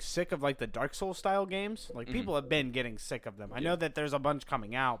are getting sick of like the Dark Souls style games. Like people have been getting sick of them. I know that there's a bunch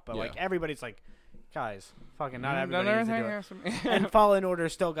coming out, but like Yeah. everybody's like, guys, fucking not everybody needs to do it. And Fallen Order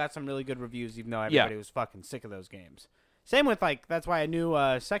still got some really good reviews, even though everybody was fucking sick of those games. Same with like that's why I knew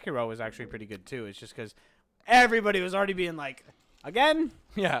Sekiro was actually pretty good too. It's just because everybody was already being like, again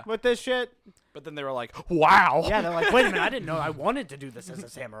Yeah. with this shit. But then they were like, wow. Yeah, they're like, wait a minute, I didn't know I wanted to do this as a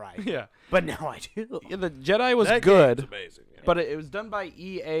samurai, Yeah. but now I do. Yeah, the Jedi was That good, game's amazing. Yeah. but it was done by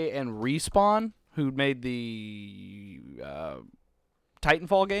EA and Respawn, who made the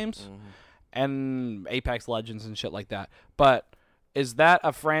Titanfall games and Apex Legends and shit like that. But is that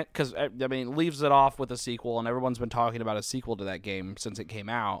a because I mean, it leaves it off with a sequel, and everyone's been talking about a sequel to that game since it came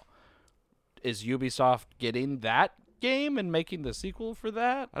out. Is Ubisoft getting that game and making the sequel for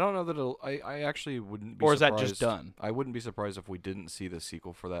that? I don't know that it'll, I actually wouldn't be Or is that surprised. just done? I wouldn't be surprised if we didn't see the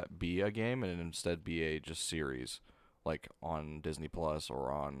sequel for that be a game and instead be a just series, like on Disney Plus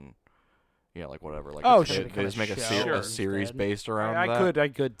or on, like whatever. Like Oh, they, sure. they just make a, Sure. a series Instead. based around that. I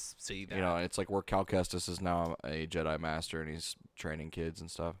could see that. You know, it's like where Cal Kestis is now a Jedi Master and he's training kids and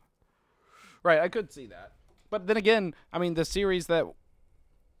stuff. Right, I could see that. But then again, I mean, the series that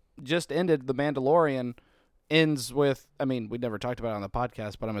just ended, The Mandalorian, ends with, I mean, we never talked about it on the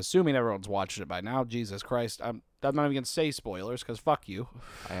podcast, but I'm assuming everyone's watched it by now. Jesus Christ. I'm not even going to say spoilers because fuck you.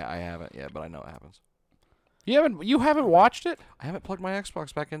 I haven't yet, but I know it happens. You haven't watched it? I haven't plugged my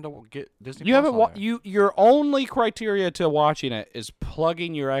Xbox back in to get Disney You Plus haven't on there. your only criteria to watching it is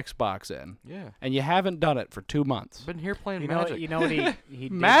plugging your Xbox in. Yeah. And you haven't done it for 2 months. I've been here playing You know, Magic. you know what he did do?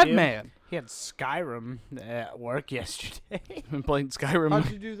 Madman. He had Skyrim at work yesterday. Been playing Skyrim.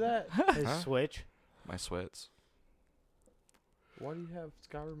 How'd you do that? His Huh? Switch. My sweats. Why do you have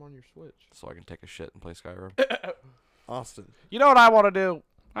Skyrim on your Switch? So I can take a shit and play Skyrim. Austin. You know what I want to do?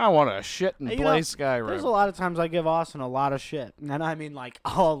 I want to shit and You play know, Skyrim. There's a lot of times I give Austin a lot of shit, and I mean like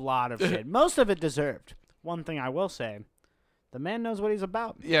a lot of shit. Most of it deserved. One thing I will say, the man knows what he's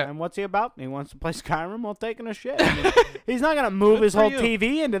about. Yeah. And what's he about? He wants to play Skyrim while taking a shit. I mean, he's not gonna move his for whole you.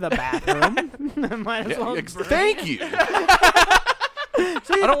 TV into the bathroom. Might as well. Thank you.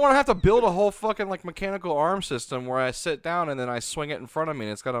 I don't want to have to build a whole fucking like mechanical arm system where I sit down and then I swing it in front of me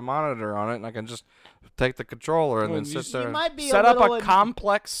and it's got a monitor on it and I can just take the controller and then sit You there. might be Set a up little a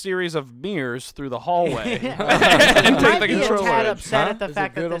complex series of mirrors through the hallway Yeah. and You take might the be a controller. tad in. upset Huh? at the Is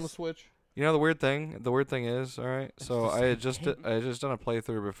fact it good that on the this. Switch? You know the weird thing is, all right. So I had just done a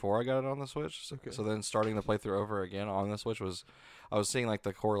playthrough before I got it on the Switch. Okay. So then starting the playthrough over again on the Switch I was seeing like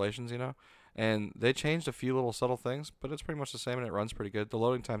the correlations, and they changed a few little subtle things, but it's pretty much the same and it runs pretty good. The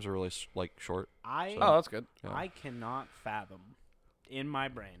loading times are really like short. Oh, that's good. Yeah. I cannot fathom in my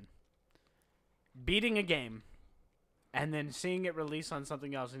brain beating a game and then seeing it release on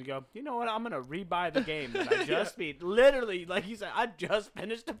something else, and you go, you know what? I'm gonna rebuy the game that I just beat. Literally, like you said, I just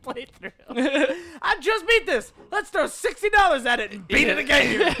finished a playthrough. I just beat this. Let's throw $60 at it and beat it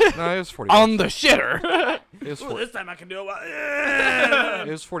again. No, it was 40. On the shitter. It was Ooh, 40. this time I can do it.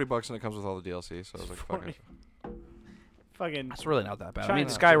 It was $40 and it comes with all the DLC. So I was like, fuck it. Fucking. It's really not that bad. I mean,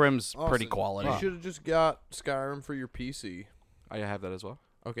 China. Skyrim's pretty Austin, quality. You should have just got Skyrim for your PC. I have that as well.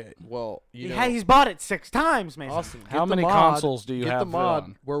 Okay, well, He's bought it 6 times, Mason. Austin, How get the many mod- consoles do you get have the mod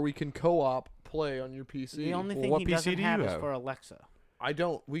on? where we can co-op play on your PC? The only Well, thing what he PC doesn't do you have is have? for Alexa. I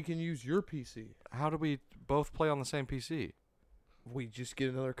don't. We can use your PC. How do we both play on the same PC? We just get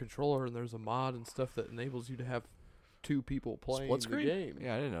another controller, and there's a mod and stuff that enables you to have 2 people playing Split the screen? game.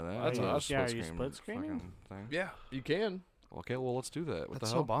 Yeah, I didn't know that. That's I didn't know us. it Yeah, was are you screen split screening? fucking thing. Yeah, you can. Okay, well, let's do that. What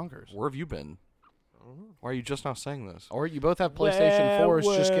That's the so hell? bonkers. Where have you been? I don't know. Why are you just now saying this? Or you both have PlayStation 4s,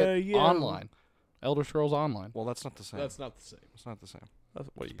 just were get you? online. Elder Scrolls Online. Well, that's not the same. That's not the same. It's not the same. That's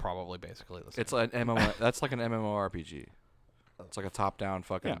what It's you. probably basically the same. It's an MMO. That's like an MMORPG. It's like a top-down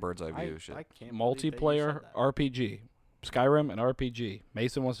fucking Yeah. bird's eye view shit. I can't believe that you Multiplayer said that. RPG. Skyrim and RPG.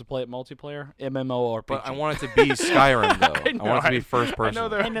 Mason wants to play it multiplayer. MMORPG. But I want it to be Skyrim though. I, know, want it to be I- first person. know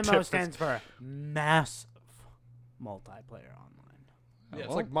there- MMO difference. stands for massive multiplayer online. Yeah, it's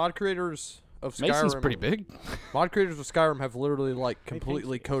well, like mod creators of Skyrim. Mason's pretty big. Mod creators of Skyrim have literally like He thinks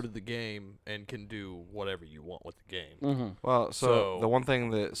completely he is. coded the game and can do whatever you want with the game. Mm-hmm. Well, so So- the one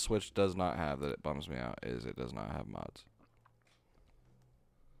thing that Switch does not have that it bums me out is it does not have mods.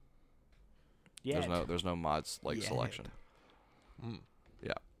 Yeah. There's no mods like Yet. selection. Mm.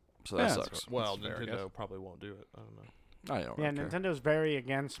 So that Yeah, sucks. Well, That's fair, I Nintendo probably won't do it. I don't know. I don't Yeah, really care. Nintendo's very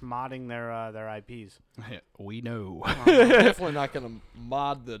against modding their IPs. We know. Definitely not going to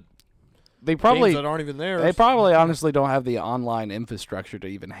mod the They probably games that aren't even there. they probably honestly don't have the online infrastructure to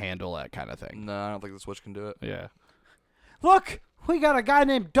even handle that kind of thing. No, I don't think the Switch can do it. Yeah. Look, we got a guy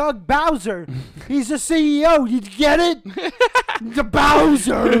named Doug Bowser. He's the CEO. You get it? The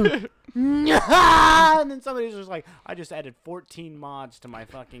Bowser. And then somebody's just like, I just added 14 mods to my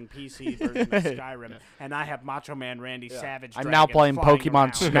fucking PC version of Skyrim, and I have Macho Man Randy Savage. I'm now Dragon playing flying Pokemon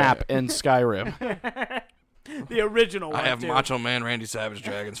around. Snap in Skyrim. The original one, I have too. Macho Man Randy Savage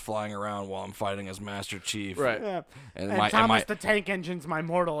dragons flying around while I'm fighting as Master Chief. Yeah. And, And my Thomas the Tank Engine's my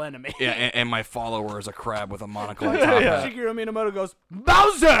mortal enemy. and my follower is a crab with a monocle on top hat. Shigeru Minamoto goes,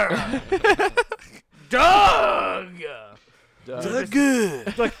 Bowser! Doug!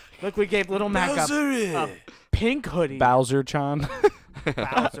 Good. Look, we gave Little Mac a pink hoodie. Bowser-chan.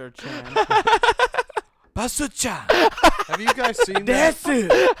 Bowser-chan. Basucha. Have you guys seen that? That's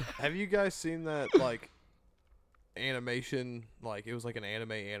it. Have you guys seen that like animation? Like it was like an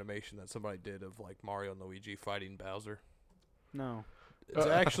animation that somebody did of like Mario and Luigi fighting Bowser. No. It's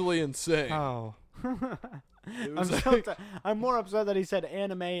actually insane. Oh. It I'm, was so like- upset. I'm more upset that he said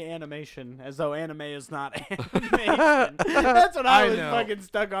animation, as though anime is not animation. That's what I I was know. fucking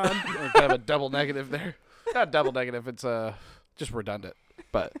stuck on. kind of a double negative there. Not double negative. It's just redundant.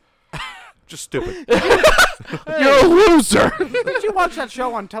 But Just stupid. you're a loser. Did you watch that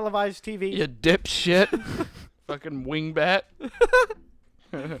show on televised TV? You dipshit. Fucking wingbat.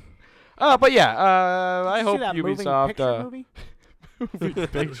 But yeah, I Did you hope see that moving Ubisoft picture movie?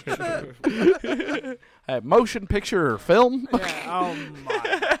 motion picture film. Yeah, oh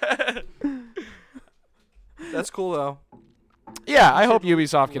my. That's cool though. Yeah, I hope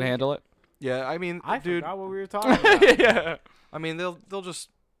Ubisoft can handle it. Yeah, I mean, I dude. forgot what we were talking about. Yeah. I mean, they'll just.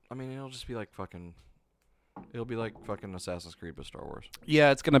 I mean, it'll just be like fucking. It'll be like fucking Assassin's Creed with Star Wars.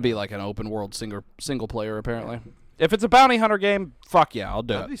 Yeah, it's gonna be like an open world single player apparently. If it's a bounty hunter game, fuck yeah, I'll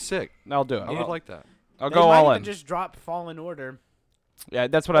do That'd it. be sick. I'll do it. I would like that. I'll They go might all even in. just drop Fallen Order. Yeah,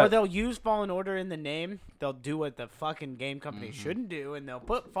 that's what Or I. they'll use Fallen Order in the name. They'll do what the fucking game company shouldn't do, and they'll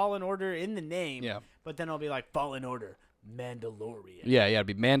put Fallen Order in the name. Yeah. But then it'll be like Fallen Order Mandalorian. Yeah, it'd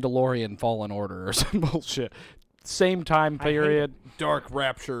be Mandalorian Fallen Order or some bullshit. Same time I hate period. Dark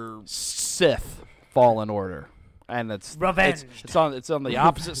Rapture. Sith Fallen Order. And it's Revenged. It's on the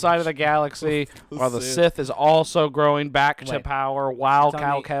opposite side of the galaxy, while the Sith. Sith is also growing back to Wait. power while It's on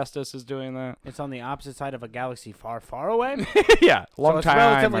Cal the- Kestis is doing that. It's on the opposite side of a galaxy far, far away. Yeah, long so it's time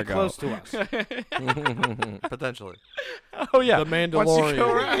relatively ago. close to us. Potentially. Oh yeah, The Once you go Mandalorian.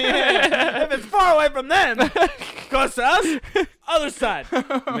 around- If it's far away from them, close to us, other side.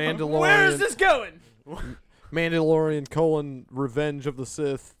 Mandalorian. Where is this going? Mandalorian : Revenge of the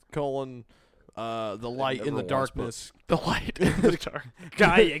Sith : the light in the never once darkness. the light in the dark.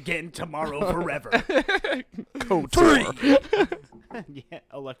 Die again tomorrow forever. Code 3. Yeah,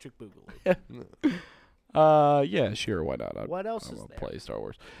 Electric Boogaloo. Yeah, sure, why not? What else I is will there? play Star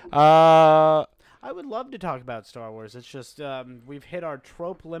Wars. I would love to talk about Star Wars. It's just we've hit our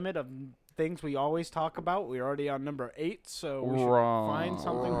trope limit of things we always talk about. We're already on number 8, so we should find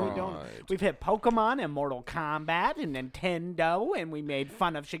something we don't. We've hit Pokemon and Mortal Kombat and Nintendo, and we made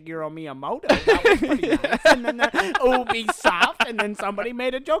fun of Shigeru Miyamoto. That was pretty nice. And then Ubisoft, and then somebody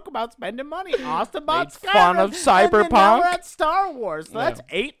made a joke about spending money. Austin bought Made fun Skyrim, of and then now Cyberpunk. we're at Star Wars. So that's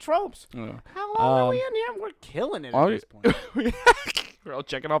 8 tropes. Yeah. How long are we in here? We're killing it at this point. We're all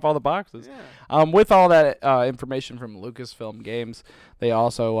checking off all the boxes. Yeah. With all that information from Lucasfilm Games, they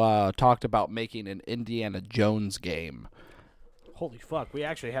also talked about making an Indiana Jones game. Holy fuck, we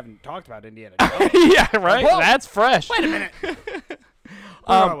actually haven't talked about Indiana Jones. Yeah, right? Whoa. That's fresh. Wait a minute. Where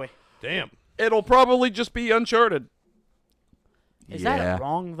are we? Damn. It'll probably just be Uncharted. Is that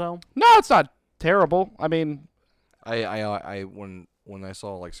wrong, though? No, it's not terrible. I mean, I when I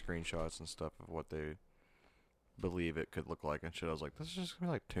saw like screenshots and stuff of what they believe it could look like and shit, I was like, this is just gonna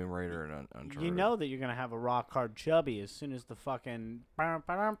be like Tomb Raider and Uncharted. You know that you're going to have a rock hard chubby as soon as the fucking...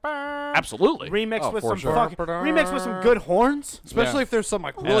 Absolutely. Remixed with for some sure. remixed with some good horns. Especially Yeah. if there's some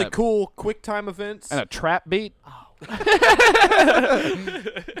like really a- cool quick time events. And a trap beat.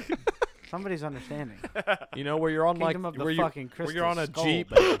 Somebody's understanding. You know, where you're on Kingdom of the where fucking where Crystal you're on a Skull, Jeep,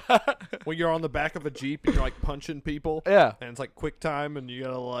 baby. when you're on the back of a Jeep and you're like punching people. Yeah. And it's like quick time and you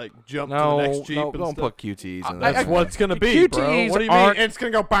gotta like jump to No, the next Jeep no, and don't stuff. put QTs in That's that. what it's gonna the be, bro. QTs What do you mean? aren't- It's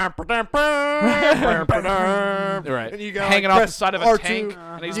gonna go bam, ba-dam, bam, bam, ba-dam. Right. And you gotta, hanging like, off the press side of a R2. tank,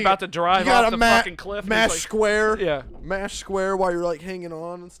 and he's You about to drive gotta off the fucking cliff. and Mash he's square. Yeah. Mash square while you're like hanging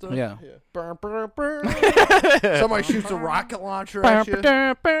on and stuff. Yeah. Bam, ba-dam, bam. Somebody shoots a rocket launcher at you.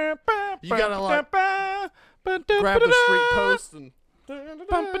 You gotta like grab the street post and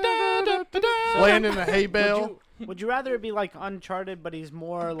land in a hay bale. Would you rather it be like Uncharted, but he's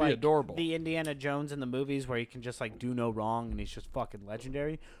more like adorable. the Indiana Jones in the movies where he can just like do no wrong and he's just fucking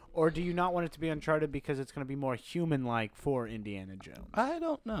legendary? Or do you not want it to be Uncharted because it's going to be more human-like for Indiana Jones? I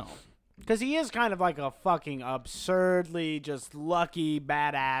don't know. Because he is kind of like a fucking absurdly just lucky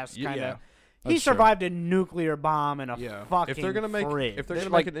badass kind of. Yeah. He That's true. survived a nuclear bomb in a Yeah. fucking If they're gonna make fridge.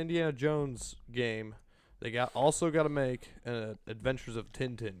 an Indiana Jones game, they also got to make an Adventures of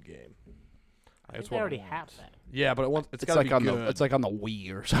Tintin game. I think they already have that. Yeah, but it's It's got to like be on good. the it's like on the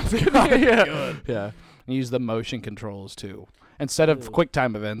Wii or something. Yeah. Yeah. And use the motion controls too. Instead of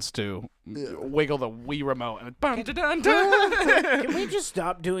QuickTime events to wiggle the Wii remote and Can we just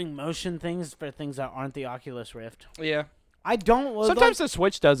stop doing motion things for things that aren't the Oculus Rift? Yeah. I don't. Sometimes the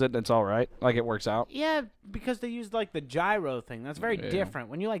Switch does it and it's all right. Like it works out. Yeah, because they use like the gyro thing. That's very Yeah. different.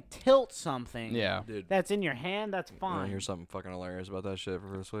 When you like tilt something Yeah. Dude. that's in your hand, that's You wanna fine. hear something fucking hilarious about that shit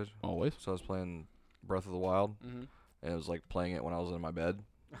for the Switch? Always. So I was playing Breath of the Wild, and it was like playing it when I was in my bed.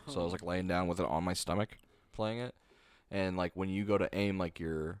 So I was like laying down with it on my stomach, playing it, and like when you go to aim like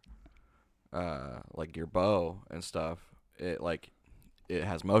your bow and stuff, it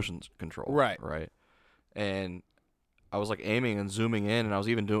has motion control. Right. Right. And I was like aiming and zooming in, and I was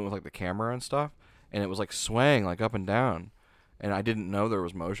even doing it with like the camera and stuff, and it was like swaying like up and down, and I didn't know there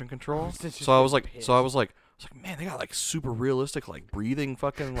was motion control. So I was like, man, they got like super realistic like breathing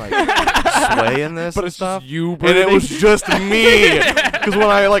fucking like sway in this and stuff. you And it was just me, because when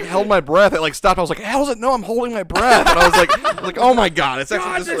I like held my breath, it like stopped. I was like, "How is it? No, I'm holding my breath." And I was like, "Oh my god, it's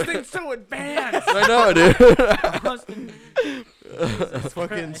actually this this way." thing's so advanced. I know, dude. It's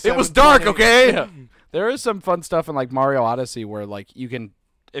fucking It was dark, 7.8. okay? Yeah. There is some fun stuff in like Mario Odyssey where like you can,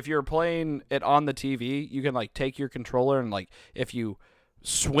 if you're playing it on the TV, you can like take your controller and like if you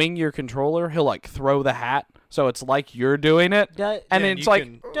swing your controller, he'll like throw the hat, so it's like you're doing it, and Yeah, it's you like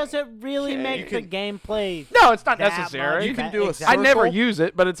can- Does it really make the gameplay? no, it's not that necessary. much You can that- do a exactly. I never circle. use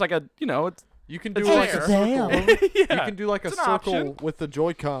it, but it's like a it's You can do It's like there. a circle. You yeah. can do like a It's an circle option. with the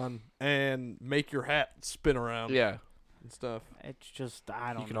Joy-Con and make your hat spin around yeah. and stuff. It's just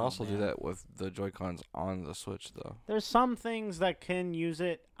I don't. You can know, also do man. that with the Joy-Cons on the Switch, though. There's some things that can use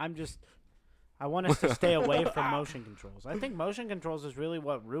it. I want us to stay away from motion controls. I think motion controls is really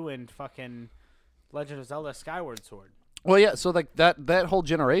what ruined fucking Legend of Zelda Skyward Sword. Well, yeah. So like that whole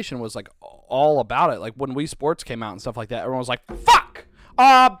generation was like all about it. Like when Wii Sports came out and stuff like that, everyone was like, "Fuck!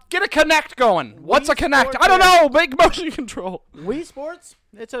 Get a Kinect going. What's a Kinect? Sports I don't know. Make motion control." Wii Sports,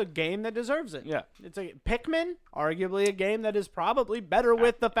 it's a game that deserves it. Yeah. It's a Pikmin, arguably a game that is probably better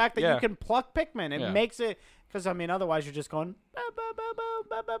with the fact that Yeah. you can pluck Pikmin. It Yeah. makes it because I mean otherwise you're just going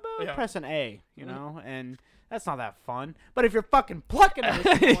Yeah. press an A, you know, and that's not that fun. But if you're fucking plucking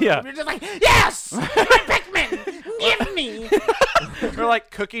everything, Yeah. you're just like, yes, my Pikmin, give me. Or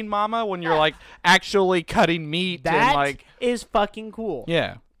like Cooking Mama when you're like actually cutting meat That and like is fucking cool.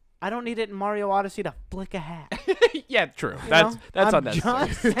 yeah. I don't need it in Mario Odyssey to flick a hat. Yeah, true. You That's know? I'm unnecessary.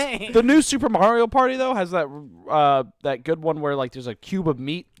 Just saying. The new Super Mario Party though has that good one where like there's a cube of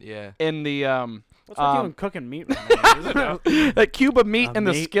meat Yeah. in the What's with you and cooking meat right now? that cube of meat in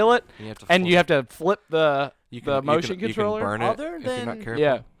the meat. skillet, You have to and you flip have to flip the it. motion You controller. can burn it Other if you're not than- careful.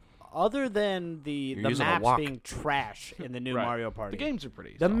 Yeah, Other than the You're using a maps wok. being trash in the new Right. Mario Party. the games are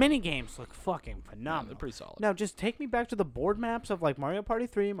pretty. The solid. mini games look fucking Yeah, phenomenal. they're pretty solid. Now, just take me back to the board maps of like Mario Party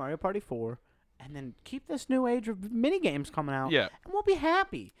 3, Mario Party 4, and then keep this new age of mini games coming out. Yeah. And we'll be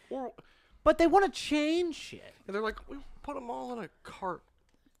happy. Or But they want to change shit. they're like, we put them all in a cart.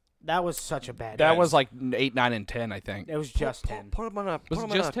 That was such a bad. That choice. was like 8, 9, and 10, I think. It was just 10. Put them on a, Was put it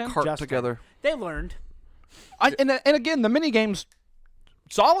 'em in just a 10? cart Just 10. together. They learned. And again, the mini games,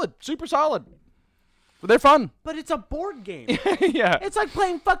 solid, super solid. They're fun. But it's a board game. Yeah. It's like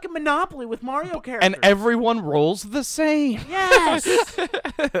playing fucking Monopoly with Mario characters. And everyone rolls the same. Yes.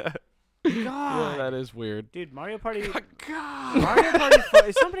 Yeah, God. that is weird. Dude, Mario Party. God. Mario Party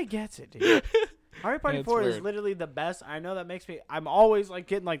 4. Somebody gets it, dude. Mario Party It's 4 is weird. literally the best. I know that makes me. I'm always like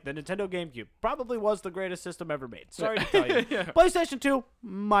getting like the Nintendo GameCube. Probably was the greatest system ever made. Sorry to tell you. PlayStation 2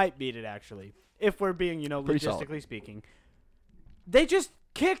 might beat it actually, if we're being Pretty logistically solid. speaking. They just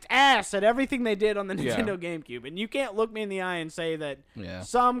kicked ass at everything they did on the Yeah. Nintendo GameCube, and you can't look me in the eye and say that Yeah.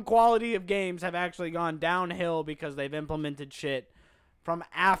 some quality of games have actually gone downhill because they've implemented shit from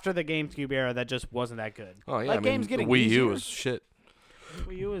after the GameCube era that just wasn't that good. Oh yeah, like I mean, games the getting Wii easier. U was shit.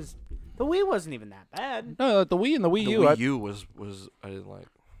 The Wii wasn't even that bad. No, the Wii and the Wii The U. Wii U was I didn't like.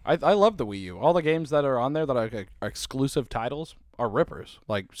 I love the Wii U. All the games that are on there that are exclusive titles are rippers.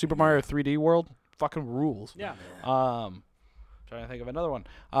 Like Super Mario 3D World, fucking rules. Yeah. Trying to think of another one.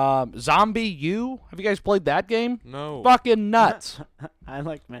 Zombie U. Have you guys played that game? No. Fucking nuts. I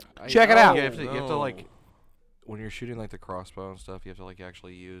like man. Check it out. You have to No. like when you're shooting like the crossbow and stuff. You have to like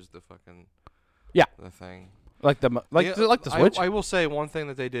actually use the fucking Yeah. the thing. Like the Yeah, Switch. I will say one thing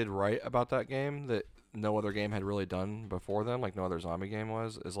that they did right about that game that no other game had really done before them, like no other zombie game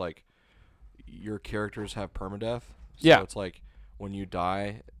is like your characters have permadeath. So Yeah. it's like when you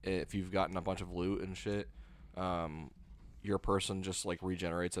die, if you've gotten a bunch of loot and shit, your person just like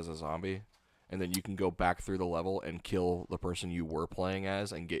regenerates as a zombie, and then you can go back through the level and kill the person you were playing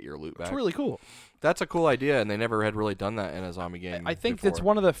as and get your loot back. It's really cool. That's a cool idea, and they never had really done that in a zombie game. I think before. that's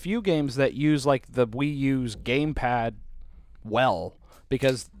one of the few games that use like the Wii U's gamepad well,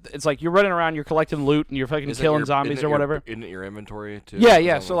 because it's like you're running around, you're collecting loot, and you're fucking Isn't killing your- zombies isn't or your- whatever. Isn't it your inventory too? Yeah, Is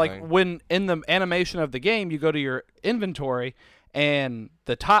yeah. that So the like thing? when in the animation of the game, you go to your inventory, and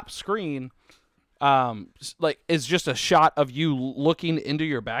the top screen, like is just a shot of you looking into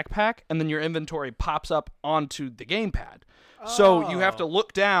your backpack, and then your inventory pops up onto the gamepad. So you have to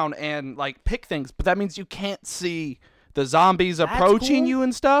look down and like pick things, but that means you can't see the zombies approaching cool. you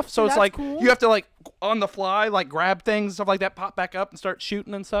and stuff. So See, it's that's like cool. you have to like on the fly like grab things, stuff like that, pop back up and start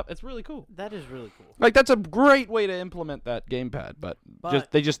shooting and stuff. It's really cool. That is really cool. Like that's a great way to implement that gamepad, but But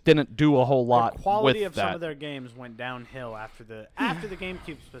they just didn't do a whole lot The quality with of that. some of their games went downhill after the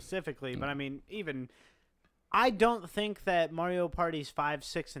GameCube specifically. But I mean, even I don't think that Mario Parties 5,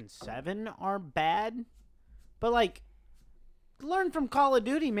 6, and 7 are bad. But like, learn from Call of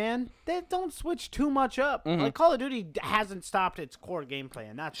Duty, man. They don't switch too much up. Like Call of Duty hasn't stopped its core gameplay,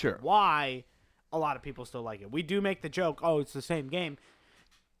 and that's Sure. why a lot of people still like it. We do make the joke, oh, it's the same game.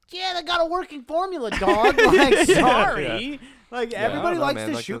 Yeah, they got a working formula, dog. Like, sorry. Like, everybody likes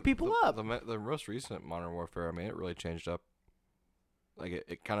to shoot people up. The most recent Modern Warfare, I mean, it really changed up. Like,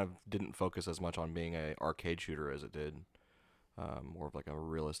 it kind of didn't focus as much on being a arcade shooter as it did. More of like a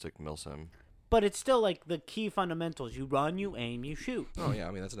realistic milsim. But it's still like the key fundamentals. You run, you aim, you shoot. Oh yeah,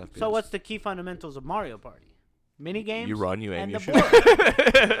 I mean that's an FPS. So what's the key fundamentals of Mario Party? Mini games. You run, you aim, and you the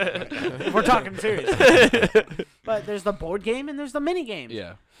shoot. board. We're talking serious. But there's the board game and there's the mini game.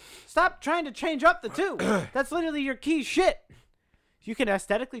 Yeah. Stop trying to change up the two. That's literally your key shit. You can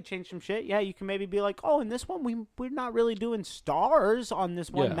aesthetically change some shit. Yeah, you can maybe be like, oh, in this one we're not really doing stars on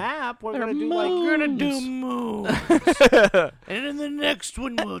this one Yeah. map. We're They're gonna do like we're gonna do moons. and in the next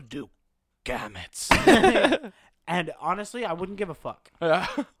one we'll do gamuts. And honestly, I wouldn't give a fuck. Yeah.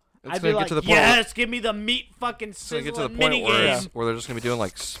 It's I'd gonna be like, get to the point yes, give me the meat fucking It's gonna get to sizzling the point mini where, game. where they're just gonna be doing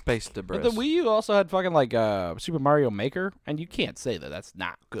like space debris. But the Wii U also had fucking like Super Mario Maker, and you can't say that that's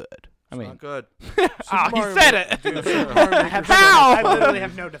not good. I mean, Not good. he said it. I literally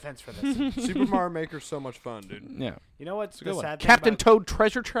have no defense for this. Super Mario Maker's so much fun, dude. Yeah. You know what's It's a the good one. sad thing Captain about Toad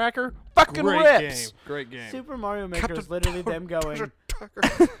Treasure Tracker, fucking Great rips. game. Great game. Super Mario Maker Captain is literally Toad them going, Treasure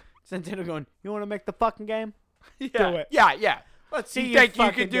it's Nintendo going, you want to make the fucking game? Yeah. Do it. Yeah, yeah. Let's see You you think you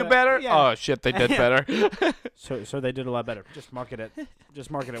fucking could do it. better? Yeah. Oh shit, they did better. So they did a lot better. Just market it. Just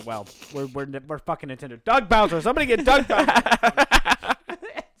market it well. We're fucking Nintendo. Doug Bowser. Somebody get Doug Bowser.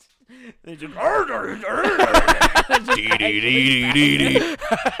 They just,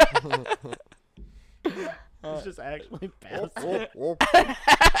 it's just actually Bowser.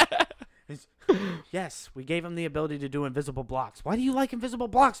 Yes, we gave him the ability to do invisible blocks. Why do you like invisible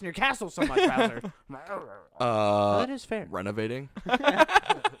blocks in your castle so much, Bowser? That is fair. Renovating.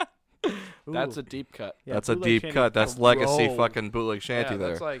 That's Ooh. a deep cut. Yeah, That's a Bootleg deep Shanty. cut. That's legacy Roll. fucking bootleg shanty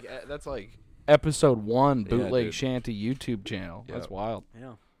there. That's like episode 1 Yeah, bootleg dude. shanty YouTube channel. That's Yep. wild.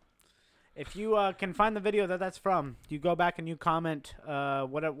 Yeah. If you can find the video that's from, you go back and you comment.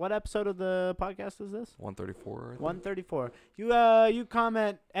 What episode of the podcast is this? 134. 134. You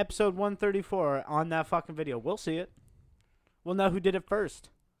comment episode 134 on that fucking video. We'll see it. We'll know who did it first.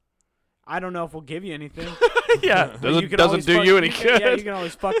 I don't know if we'll give you anything. Yeah, But you can doesn't always do fuck- you any can- good. Yeah, you can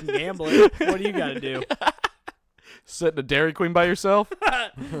always fucking gamble it. What do you got to do? Sit in a Dairy Queen by yourself?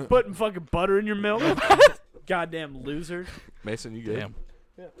 Putting fucking butter in your milk? Goddamn loser. Mason, you good? Damn.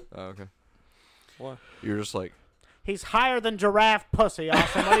 Oh, okay. What? You're just like, He's higher than giraffe pussy.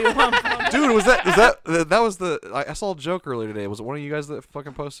 Awesome. What do you want from me? dude, that was the I saw a joke earlier today. Was it one of you guys that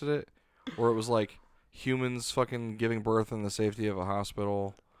fucking posted it? Where it was like humans fucking giving birth in the safety of a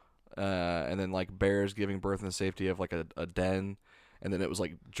hospital, and then like bears giving birth in the safety of like a den, and then it was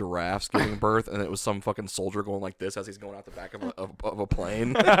like giraffes giving birth, and it was some fucking soldier going like this as he's going out the back of a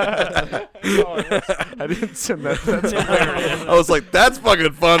plane. I didn't send that. That's hilarious. I was like, that's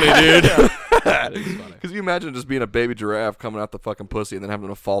fucking funny, dude. That is funny. Because you imagine just being a baby giraffe coming out the fucking pussy and then having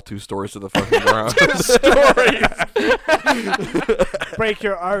to fall 2 stories to the fucking ground. Break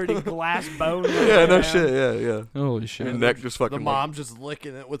your already glass bone. Yeah, no shit. Yeah. Holy shit. Your neck just fucking. The mom just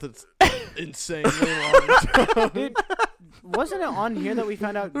licking it with its insanely long tongue. Dude, wasn't it on here that we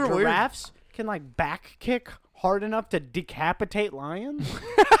found out They're weird. giraffes can like back kick hard enough to decapitate lions?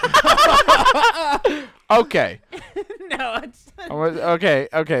 Okay. No, it's Okay.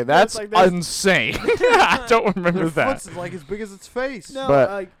 That's like this. insane. I don't remember Their that. foot's like as big as its face. no. But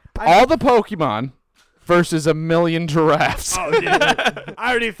like, All the Pokemon versus a million giraffes. Oh, dude. I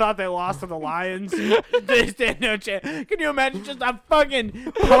already thought they lost to the Lions. They stand no chance. Can you imagine just a fucking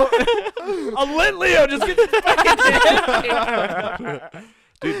a Litleo just gets fucking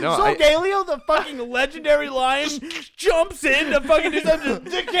Dude, no, Solgaleo, the fucking legendary lion, jumps in to fucking do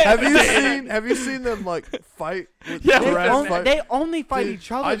something. Have you seen them like fight? With Yeah, giraffes fight? They only fight Dude,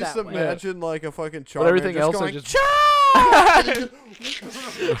 each other. I just that way. imagine like a fucking Charmander But everything just else, going, I just.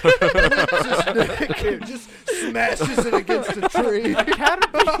 just smashes it against a tree. A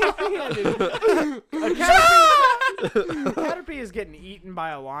Caterpie is getting eaten by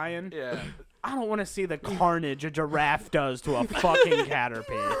a lion. Yeah. I don't want to see the carnage a giraffe does to a fucking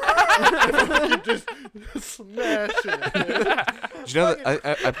Caterpie. Just smash it. Do you know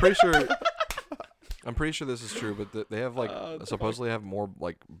that I'm pretty sure. I'm pretty sure this is true, but they have like supposedly have more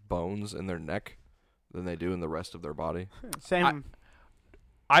like bones in their neck than they do in the rest of their body. Same.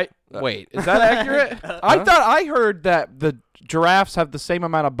 Wait, is that accurate? I thought I heard that the giraffes have the same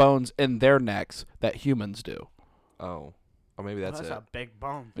amount of bones in their necks that humans do. Oh, or maybe that's it. a big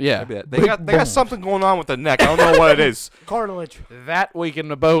bone. Yeah. Maybe they got something going on with the neck. I don't know what it is. Cartilage. That we can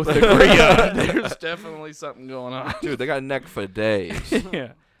both agree on. There's definitely something going on. Dude, they got a neck for days.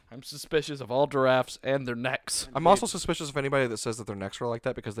 Yeah. I'm suspicious of all giraffes and their necks. I'm also suspicious of anybody that says that their necks are like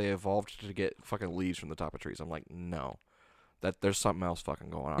that because they evolved to get fucking leaves from the top of trees. I'm like, no. That there's something else fucking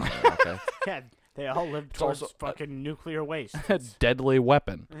going on there, okay? Yeah, they all live towards also- fucking nuclear waste. A deadly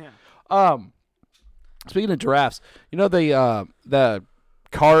weapon. Yeah. Speaking of giraffes, you know the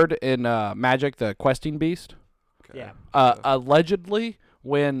card in Magic, the questing beast? Yeah. Allegedly,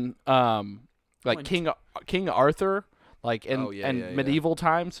 when like When- King Arthur, like in Oh, yeah. medieval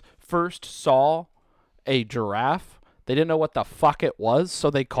times, first saw a giraffe, they didn't know what the fuck it was, so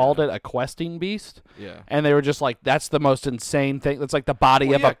they called it a questing beast. Yeah. And they were just like, "That's the most insane thing. That's like the body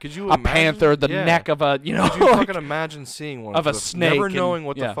Well, of yeah, could you a imagine? panther, the Yeah. neck of a Could you fucking imagine seeing one of a for the- snake never and- knowing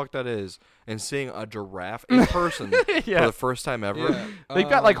what yeah. the fuck that is, and seeing a giraffe in person for Yeah. the first time ever? They've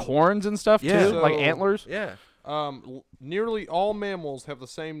got like horns and stuff yeah. too, like So- antlers. Yeah. Nearly all mammals have the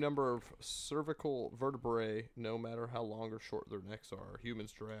same number of cervical vertebrae, no matter how long or short their necks are.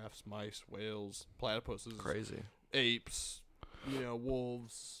 Humans, giraffes, mice, whales, platypuses, Crazy. apes,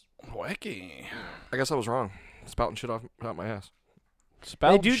 wolves. Wacky. I guess I was wrong. Spouting shit out my ass.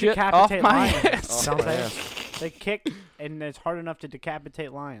 Spelled They do shit off decapitate my lions, ass. don't my they? ass. They kick, and it's hard enough to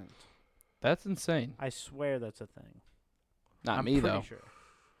decapitate lions. That's insane. I swear that's a thing. Not I'm me pretty though. Sure.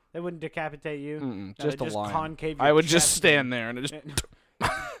 They wouldn't decapitate you. Mm-mm, No, just they a lion. concave I your would just chest stand there and it just.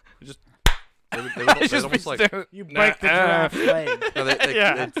 They'd just almost like standing- You break the giraffe's leg. no, they'd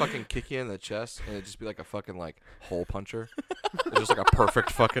Yeah. fucking kick you in the chest, and it'd just be like a fucking like hole puncher. It's just like a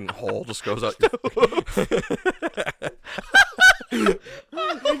perfect fucking hole just goes out.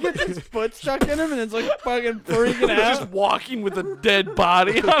 He gets his foot stuck in him, and it's like fucking freaking just out. walking with a dead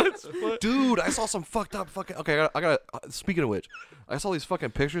body on its foot. Dude, I saw some fucked up fucking. Okay, I got. Speaking of which, I saw these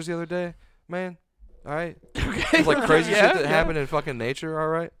fucking pictures the other day, man. All right, Okay. like crazy Yeah, shit that yeah. happened in fucking nature. All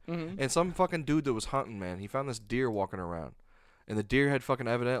right, Mhm. and some fucking dude that was hunting, man, he found this deer walking around, and the deer had fucking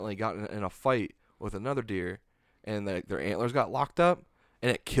evidently gotten in a fight with another deer, and their antlers got locked up,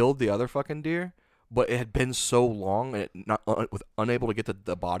 and it killed the other fucking deer. But it had been so long, and it was unable to get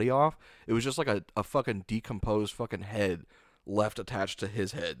the body off. It was just like a fucking decomposed fucking head left attached to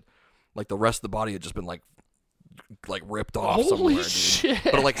his head. Like the rest of the body had just been like ripped off somewhere. Holy Dude. shit!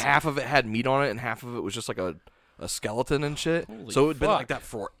 But like half of it had meat on it, and half of it was just like a skeleton and shit. Holy So it had been like fuck. that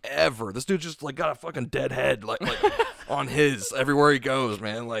forever. This dude just like got a fucking dead head like on his everywhere he goes,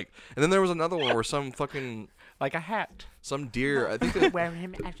 man. Like, and then there was another one where some fucking like a hat. some deer. I think that Wear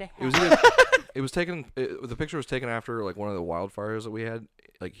him as a it was either, it was taken. The picture was taken after like one of the wildfires that we had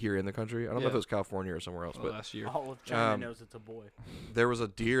like here in the country. I don't know if Yeah. it was California or somewhere else, but Last year. All of China Um, knows it's a boy. there was a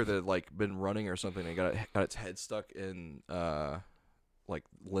deer that had like been running or something and got its head stuck in like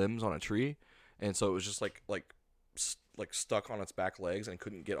limbs on a tree, and so it was just like stuck on its back legs and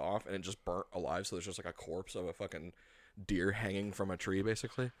couldn't get off, and it just burnt alive. So there's just like a corpse of a fucking deer hanging from a tree,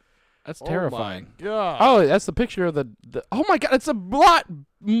 basically. That's terrifying. God. Oh, that's the picture of the. Oh my god, it's a lot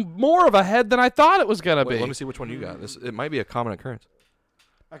more of a head than I thought it was gonna Wait, be. let me see which one you got. It might be a common occurrence.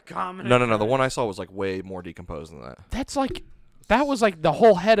 A common. No. The one I saw was like way more decomposed than that. That's like, that was like the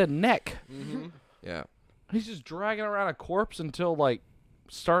whole head and neck. Mm-hmm. Yeah. He's just dragging around a corpse until like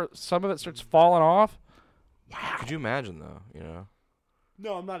some of it starts falling off. Could you imagine though? You know,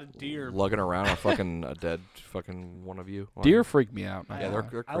 No, I'm not a deer. lugging around a dead fucking one of you. Deer freak me out. Yeah,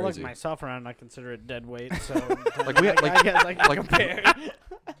 they're I look crazy. myself around and I consider it dead weight, so Like, we- like- I guess I can like- compare.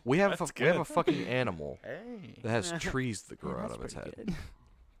 We have a fucking animal Hey. that has trees that grow out of its head.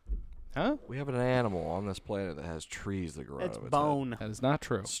 Huh? We have an animal on this planet that has trees that grow It's out of its bone. That is not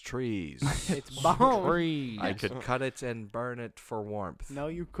true. head. It's trees. It's bone. Trees. I could cut it and burn it for warmth. No,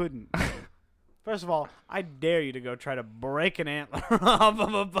 you couldn't. First of all, I dare you to go try to break an antler off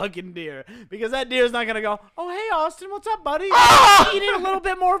of a fucking deer, because that deer's not gonna go, "Oh, hey, Austin, what's up, buddy? You need a little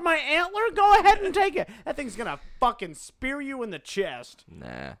bit more of my antler? Go ahead and take it." That thing's gonna fucking spear you in the chest.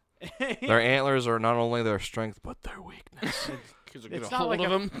 Nah. Their antlers are not only their strength, but their weakness. It's not like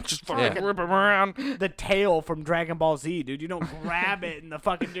them, just not fucking like a- rip them around. the tail from Dragon Ball Z, dude. You don't grab it and the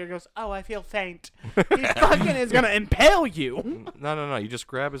fucking deer goes, "Oh, I feel faint." He fucking is gonna impale you. No. You just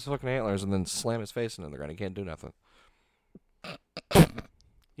grab his fucking antlers and then slam his face into the ground. He can't do nothing.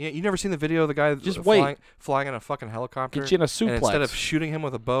 Yeah, you never seen the video of the guy Just flying in a fucking helicopter? Get you in a And instead of suplex. shooting him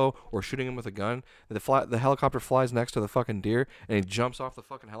with a bow or shooting him with a gun, the helicopter flies next to the fucking deer, and he jumps off the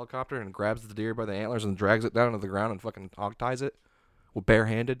fucking helicopter and grabs the deer by the antlers and drags it down to the ground and fucking hog ties it, with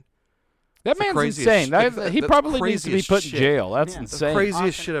barehanded. That It's the man's craziest insane. shit. He That's probably needs to be craziest put in shit. jail. That's Yeah. The insane. Craziest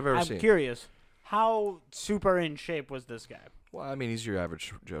Austin, shit I've ever I'm seen. curious, how super in shape was this guy? Well, I mean, he's your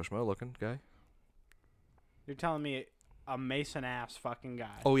average Joe Schmo looking guy. You're telling me a Mason ass fucking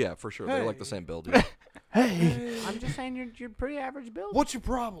guy? Oh yeah, for sure. They're like the Hey. same build. Yeah. Hey. I'm just saying you're pretty average build. What's your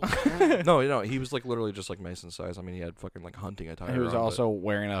problem? No, he was like literally just like Mason size. I mean, he had fucking like hunting attire. He was on, but- also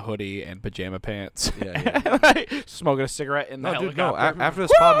wearing a hoodie and pajama pants. Yeah. Smoking a cigarette in the No, dude, no. helicopter. After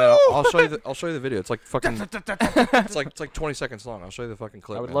this pod, man, I'll show you. I'll show you the video. It's like fucking. it's like 20 seconds long. I'll show you the fucking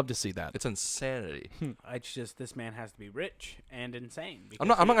clip. I would man. love to see that. It's insanity. It's just this man has to be rich and insane. I'm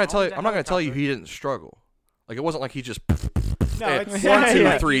not gonna tell you. owns a I'm not gonna tell you helicopter. he didn't struggle. Like it wasn't like he just. No, and it one, sounded two,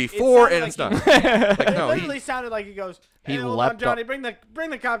 like three, it four, sounded and like it's done. It Like no, literally sounded like he goes. He Hey, hold on, leapt Johnny. up. Bring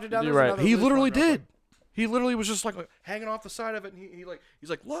the copter down. You're There's right. another he loose literally one real did. He literally was just like hanging off the side of it, and he's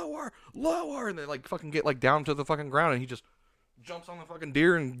like lower, and they like fucking get like down to the fucking ground, and he just jumps on the fucking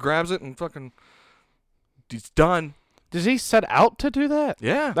deer and grabs it and fucking. He's done. Does he set out to do that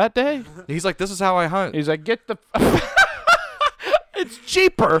Yeah. that day? He's like, this is how I hunt. He's like, get the. It's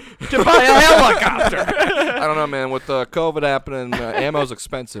cheaper to buy a helicopter. I don't know, man. With COVID happening, ammo's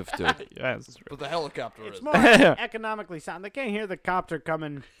expensive, dude. Yes. But the helicopter It's is. more economically sound. They can't hear the copter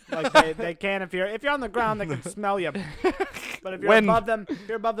coming like they can if you're on the ground. They can smell you. But if you're When- above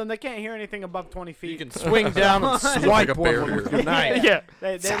them, they can't hear anything above 20 feet. You can swing down and like swipe a one barrier. with your knife. Yeah.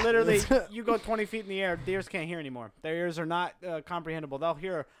 They literally, you go 20 feet in the air, deers can't hear anymore. Their ears are not comprehensible. They'll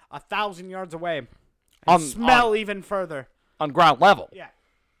hear 1,000 yards away and On- smell even further. On ground level. Yeah.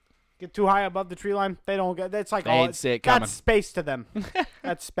 get too high above the tree line, they don't get. That's like They all. ain't see it coming. That's space to them.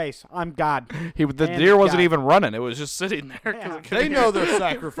 That's space. I'm God. The Man deer of wasn't God. even running. It was just sitting there. 'cause Yeah. it couldn't They know their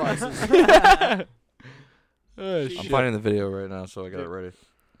sacrifices. Oh, I'm shit. finding the video right now, so I got it ready.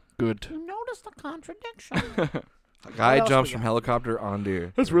 Good. You notice the contradiction? A guy else jumps we from got? helicopter on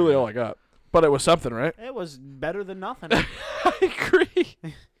deer. That's really all I got. But it was something, right? It was better than nothing. I agree.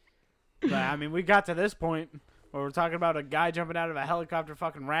 But, I mean, we got to this point where we're talking about a guy jumping out of a helicopter,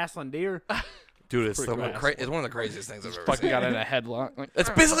 fucking wrestling deer. Dude, it's, pretty it's one of the craziest things I've ever Fucking seen. got in a headlock. Like, That's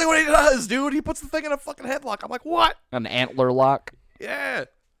basically what he does, dude. He puts the thing in a fucking headlock. I'm like, what? an antler lock. Yeah.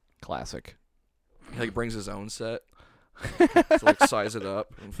 Classic. He like brings his own set to like size it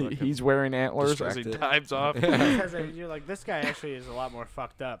up. And fucking He's wearing antlers as he distract it. dives off. Because you're like, this guy actually is a lot more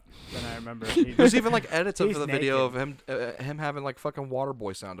fucked up than I remember. There's even like edits of He's the video of naked. him having like fucking water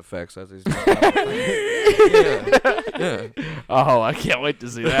boy sound effects as he's yeah. Oh, I can't wait to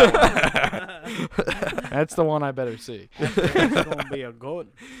see that one. That's the one I better see. It's gonna be a good.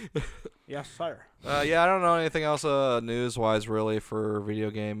 Yes, sir. Yeah, I don't know anything else news wise really for video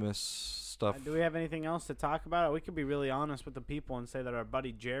game stuff. Do we have anything else to talk about? We could be really honest with the people and say that our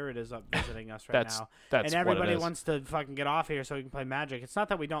buddy Jared is up visiting us right now. That's And everybody what it is. wants to fucking get off here so we can play Magic. It's not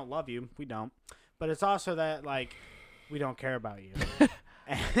that we don't love you. We don't. But it's also that, like, we don't care about you.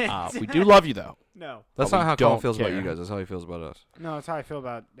 We do love you, though. No. That's But not we how Colin don't feels about care. you guys. That's how he feels about us. No, it's how I feel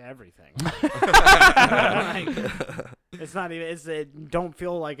about everything. It's not even. It's don't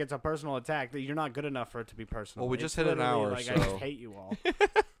feel like it's a personal attack. That you're not good enough for it to be personal. Well, we It's just hit an literally hour, Like I just so- hate you all.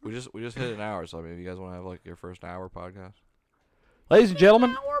 We just hit an hour, so I mean, if you guys want to have like your first hour podcast. Ladies and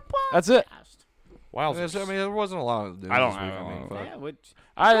gentlemen, that's it. Wow. I mean, there wasn't a lot of news I don't this week. have I mean, a- fuck. Yeah, which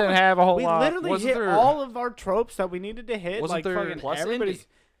I didn't have a whole we lot. literally Wasn't hit there- all of our tropes that we needed to hit. Wasn't Like there- fucking Plus everybody's.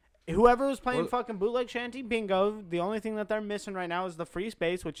 Whoever was playing What- fucking bootleg shanty bingo, the only thing that they're missing right now is the free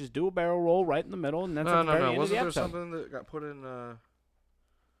space, which is do a barrel roll right in the middle, and that's at the very end of Wasn't the there episode. something that got put in? There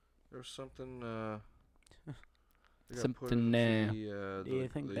was something. That got put Something, into Do you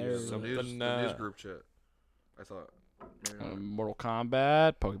think there's the news something, group chat? I thought. Maybe not. Mortal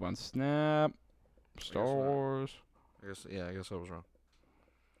Kombat, Pokemon Snap, Star not. Wars. I guess I was wrong.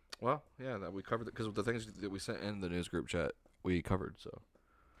 Well, yeah, that we covered because the things that we sent in the news group chat we covered. So.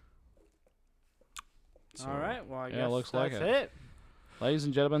 All right, well I Yeah, guess looks that's like it. Ladies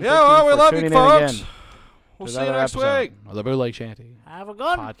and gentlemen, Yeah, thank well, you we for love you, tuning in folks. again We'll to see you another next episode week. of the Bootleg Shanty Have a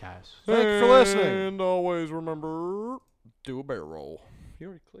good. podcast. Thank you for listening. And always remember, do a barrel roll. You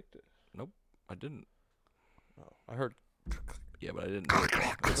already clicked it. I didn't. Oh, I heard. Yeah, but I didn't. Do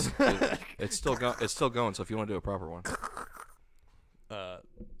it. It's still going. So if you want to do a proper one.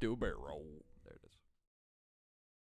 Do a barrel roll.